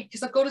you're right,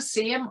 because I go to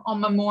see him on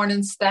my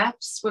morning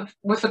steps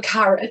with a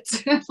carrot.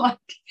 Like,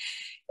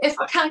 if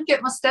I can't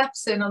get my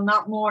steps in on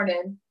that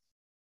morning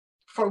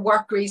for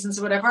work reasons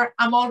or whatever,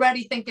 I'm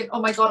already thinking, oh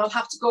my God, I'll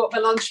have to go at my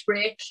lunch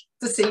break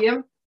to see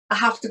him. I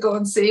have to go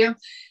and see him.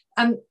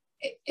 And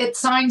it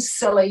sounds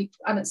silly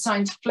and it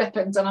sounds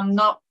flippant, and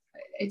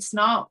it's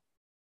not.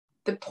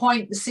 The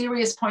point, the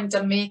serious point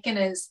I'm making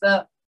is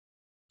that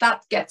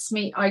gets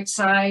me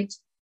outside.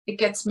 It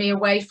gets me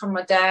away from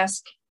my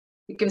desk.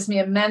 It gives me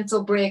a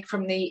mental break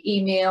from the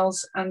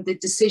emails and the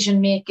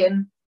decision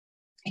making.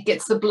 It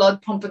gets the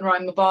blood pumping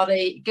around my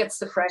body, it gets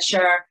the fresh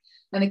air,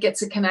 and it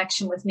gets a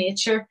connection with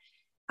nature.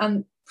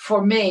 And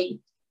for me,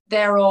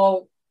 they're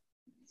all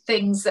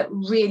things that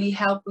really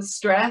help with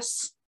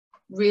stress,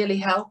 really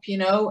help, you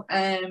know.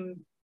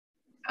 And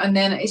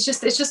then it's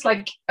just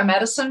like a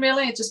medicine,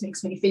 really. It just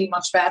makes me feel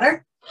much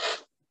better.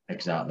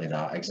 Exactly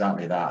that,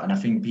 exactly that. And I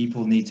think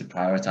people need to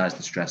prioritize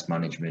the stress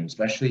management,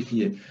 especially if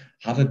you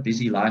have a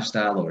busy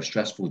lifestyle or a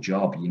stressful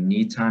job. You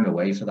need time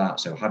away for that.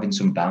 So having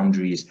some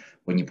boundaries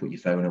when you put your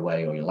phone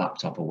away or your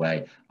laptop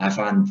away, I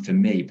find for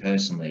me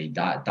personally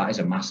that is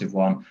a massive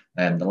one.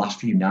 The last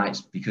few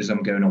nights, because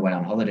I'm going away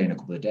on holiday in a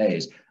couple of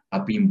days,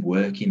 I've been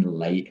working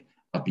late.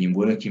 I've been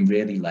working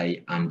really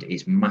late and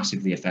it's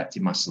massively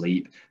affected my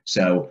sleep.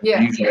 So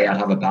Yeah. usually I'd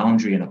have a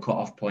boundary and a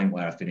cut-off point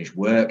where I finish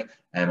work,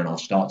 and I'll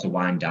start to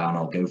wind down.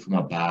 I'll go for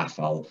my bath.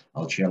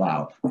 I'll chill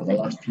out. For the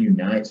last few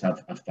nights,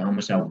 I've found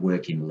myself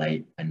working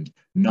late, and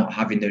not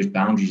having those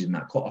boundaries and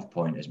that cut-off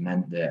point has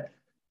meant that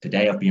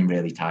today I've been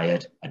really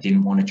tired. I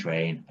didn't want to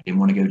train. I didn't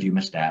want to go do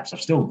my steps.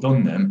 I've still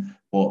done them,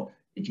 but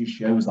it just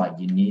shows like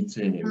you need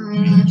to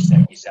really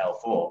set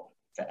yourself up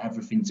for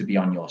everything to be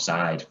on your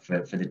side for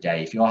the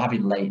day. If you're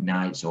having late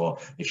nights or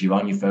if you're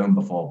on your phone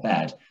before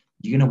bed,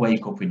 you're going to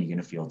wake up and you're going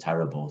to feel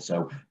terrible.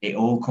 So it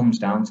all comes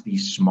down to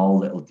these small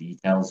little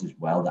details as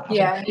well that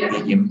have a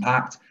big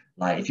impact.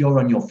 Like if you're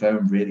on your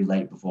phone really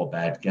late before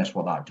bed, guess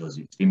what that does?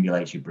 It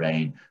stimulates your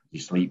brain.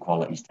 Your sleep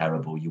quality is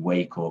terrible. You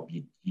wake up,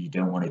 you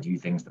don't want to do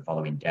things the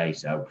following day.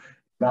 So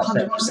about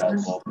setting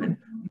yourself up and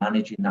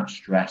managing that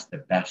stress the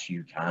best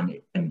you can.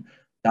 And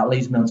that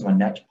leads me on to my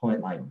next point,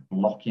 like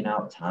blocking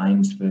out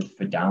times for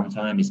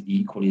downtime is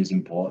equally as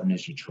important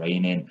as your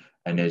training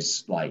and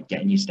as like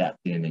getting your steps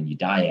in and your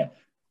diet.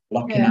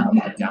 Blocking out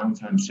that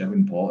downtime is so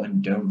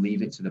important. Don't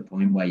leave it to the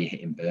point where you're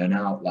hitting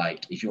burnout.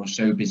 Like if you're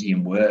so busy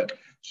in work,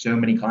 so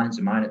many clients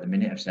of mine at the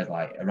minute have said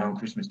like around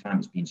Christmas time,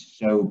 it's been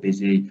so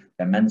busy,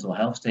 their mental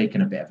health's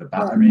taken a bit of a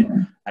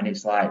battering. And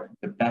it's like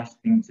the best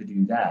thing to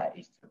do there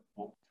is to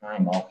book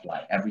time off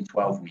like every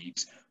 12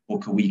 weeks,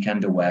 book a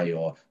weekend away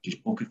or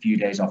just book a few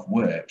days off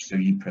work so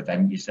you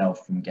prevent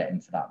yourself from getting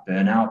to that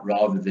burnout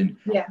rather than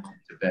to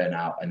burn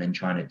out and then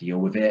trying to deal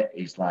with it.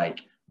 It's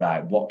like,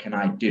 right, what can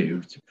I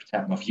do to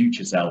protect my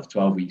future self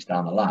 12 weeks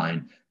down the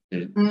line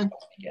to stop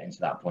getting to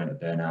that point of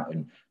burnout,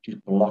 and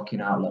just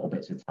blocking out little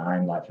bits of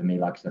time. Like for me,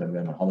 like I said, I'm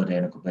going on holiday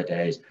in a couple of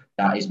days.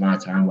 That is my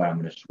time where I'm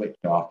going to switch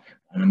off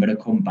and I'm going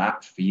to come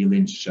back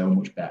feeling so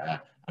much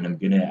better. And I'm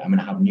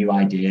gonna have new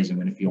ideas. I'm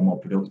gonna feel more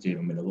productive.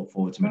 I'm gonna look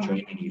forward to my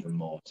training even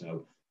more.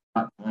 So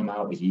that time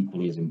out is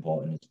equally as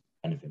important as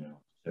anything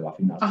else. So I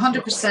think that's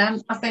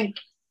 100%. I think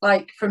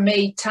like for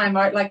me, time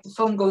out, like the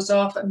phone goes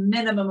off a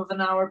minimum of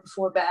an hour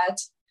before bed.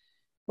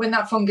 When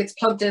that phone gets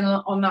plugged in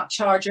on that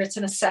charger, it's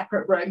in a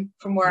separate room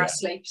from where I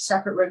sleep,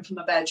 separate room from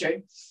my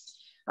bedroom.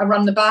 I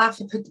run the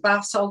bath, I put the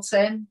bath salts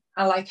in.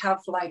 I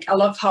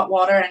love hot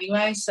water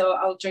anyway, so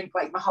I'll drink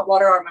like my hot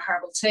water or my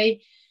herbal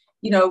tea.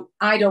 You know,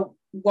 I don't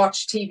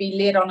watch TV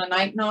late on a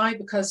night now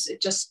because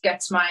it just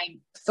gets my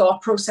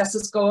thought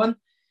processes going.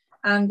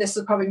 And this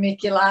will probably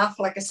make you laugh,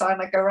 like I sound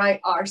like a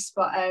right arse,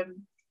 but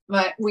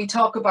we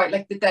talk about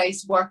like the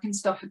day's work and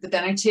stuff at the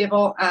dinner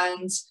table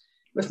and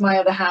with my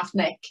other half,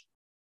 Nick.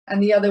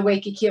 And the other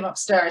week he came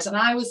upstairs and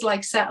I was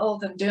like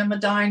settled and doing my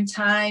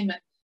downtime and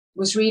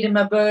was reading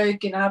my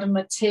book and having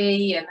my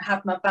tea and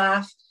had my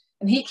bath.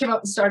 And he came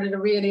up and started a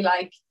really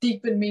like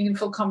deep and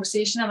meaningful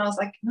conversation. And I was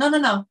like,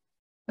 no.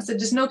 I said,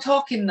 there's no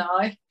talking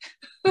now.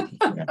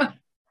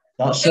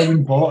 That's so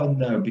important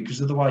though,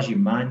 because otherwise your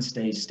mind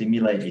stays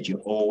stimulated. You're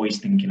always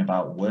thinking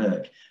about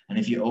work. And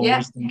if you're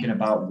always thinking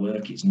about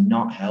work, it's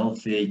not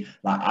healthy.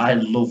 Like I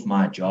love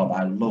my job.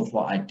 I love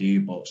what I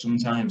do, but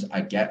sometimes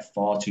I get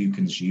far too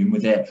consumed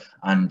with it.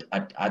 And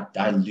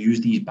I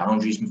lose these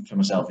boundaries for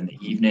myself in the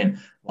evening.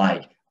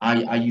 Like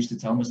I used to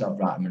tell myself,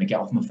 right, I'm going to get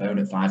off my phone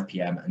at 5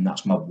 p.m. and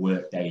that's my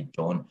work day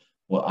done.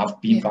 But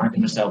I've been finding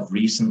myself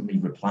recently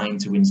replying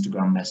to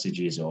Instagram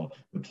messages or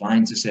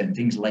replying to certain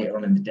things later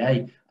on in the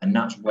day. And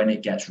that's when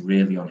it gets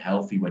really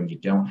unhealthy, when you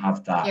don't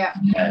have that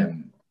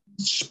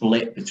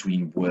split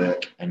between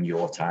work and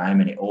your time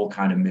and it all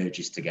kind of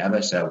merges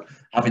together. So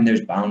having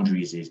those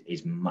boundaries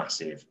is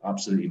massive,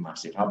 absolutely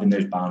massive. Having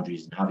those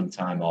boundaries and having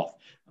time off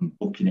and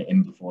booking it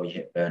in before you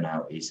hit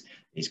burnout is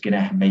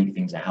going to make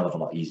things a hell of a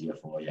lot easier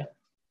for you.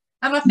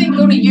 And I think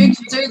only you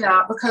can do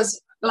that because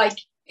like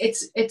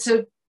it's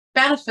a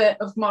benefit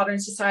of modern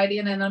society,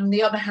 and then on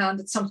the other hand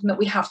it's something that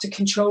we have to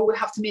control. We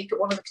have to make it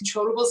one of the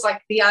controllables,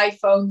 like the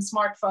iPhone, the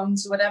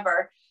smartphones,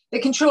 whatever. They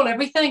control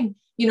everything.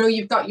 You know,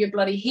 you've got your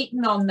bloody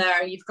heating on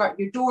there, you've got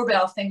your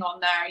doorbell thing on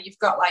there, you've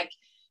got like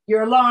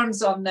your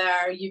alarms on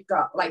there, you've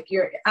got like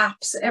your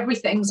apps,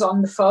 everything's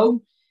on the phone,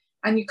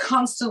 and you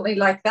constantly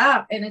like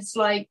that. And it's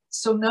like,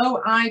 so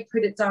no, I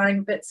put it down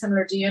a bit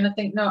similar to you, and I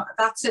think, no,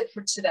 that's it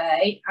for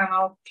today, and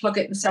I'll plug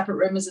it in a separate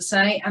room, as I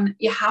say, and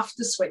you have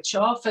to switch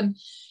off. And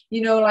you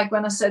know, like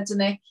when I said to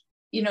Nick,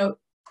 you know,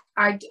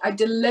 I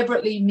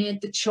deliberately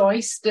made the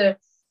choice to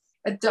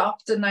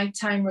adopt a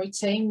nighttime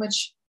routine,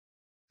 which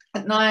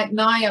at night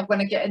now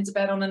when I get into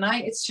bed on a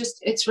night,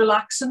 it's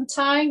relaxing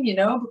time, you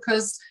know,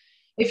 because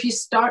if you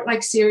start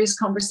like serious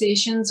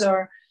conversations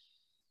or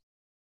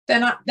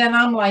then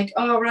I'm like,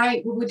 oh,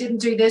 right, well, we didn't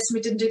do this, we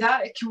didn't do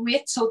that. It can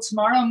wait till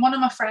tomorrow. And one of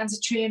my friends I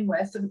train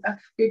with, a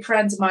good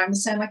friend of mine,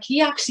 was saying like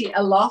he actually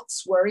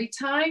allots worry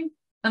time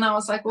And I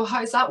was like, well, how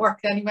does that work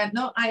then? He went,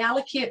 no, I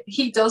allocate.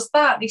 He does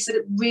that. And he said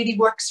it really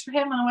works for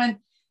him. And I went,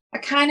 I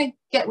kind of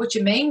get what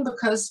you mean,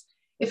 because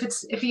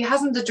if he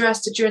hasn't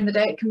addressed it during the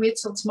day, it can wait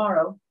till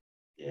tomorrow.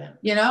 Yeah.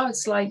 You know,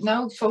 it's like,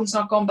 no, the phone's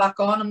not going back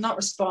on. I'm not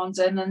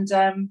responding. And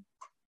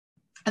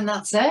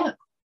that's it.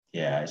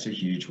 Yeah, it's a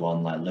huge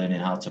one, like learning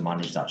how to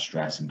manage that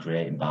stress and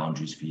creating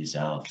boundaries for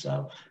yourself.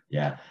 So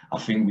yeah, I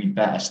think we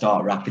better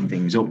start wrapping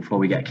things up before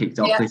we get kicked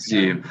off this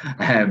Zoom.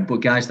 But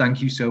guys,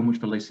 thank you so much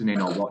for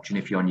listening or watching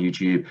if you're on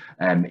YouTube.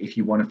 If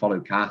you want to follow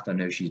Cath, I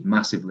know she's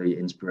massively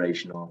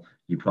inspirational.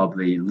 You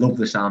probably love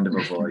the sound of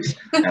her voice.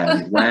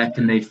 Where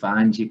can they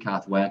find you,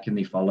 Cath? Where can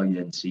they follow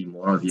you and see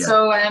more of you?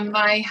 So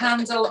my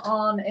handle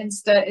on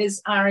Insta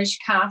is Irish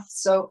Cath,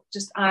 so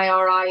just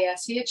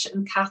IRISH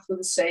and Cath with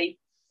a C.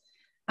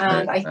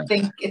 And I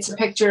think it's a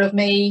picture of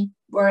me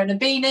wearing a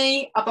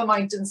beanie up a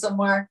mountain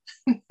somewhere.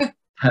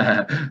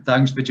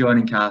 Thanks for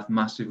joining, Cath.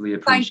 Massively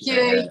appreciate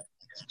it. Thank you.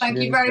 Thank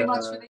you very much for the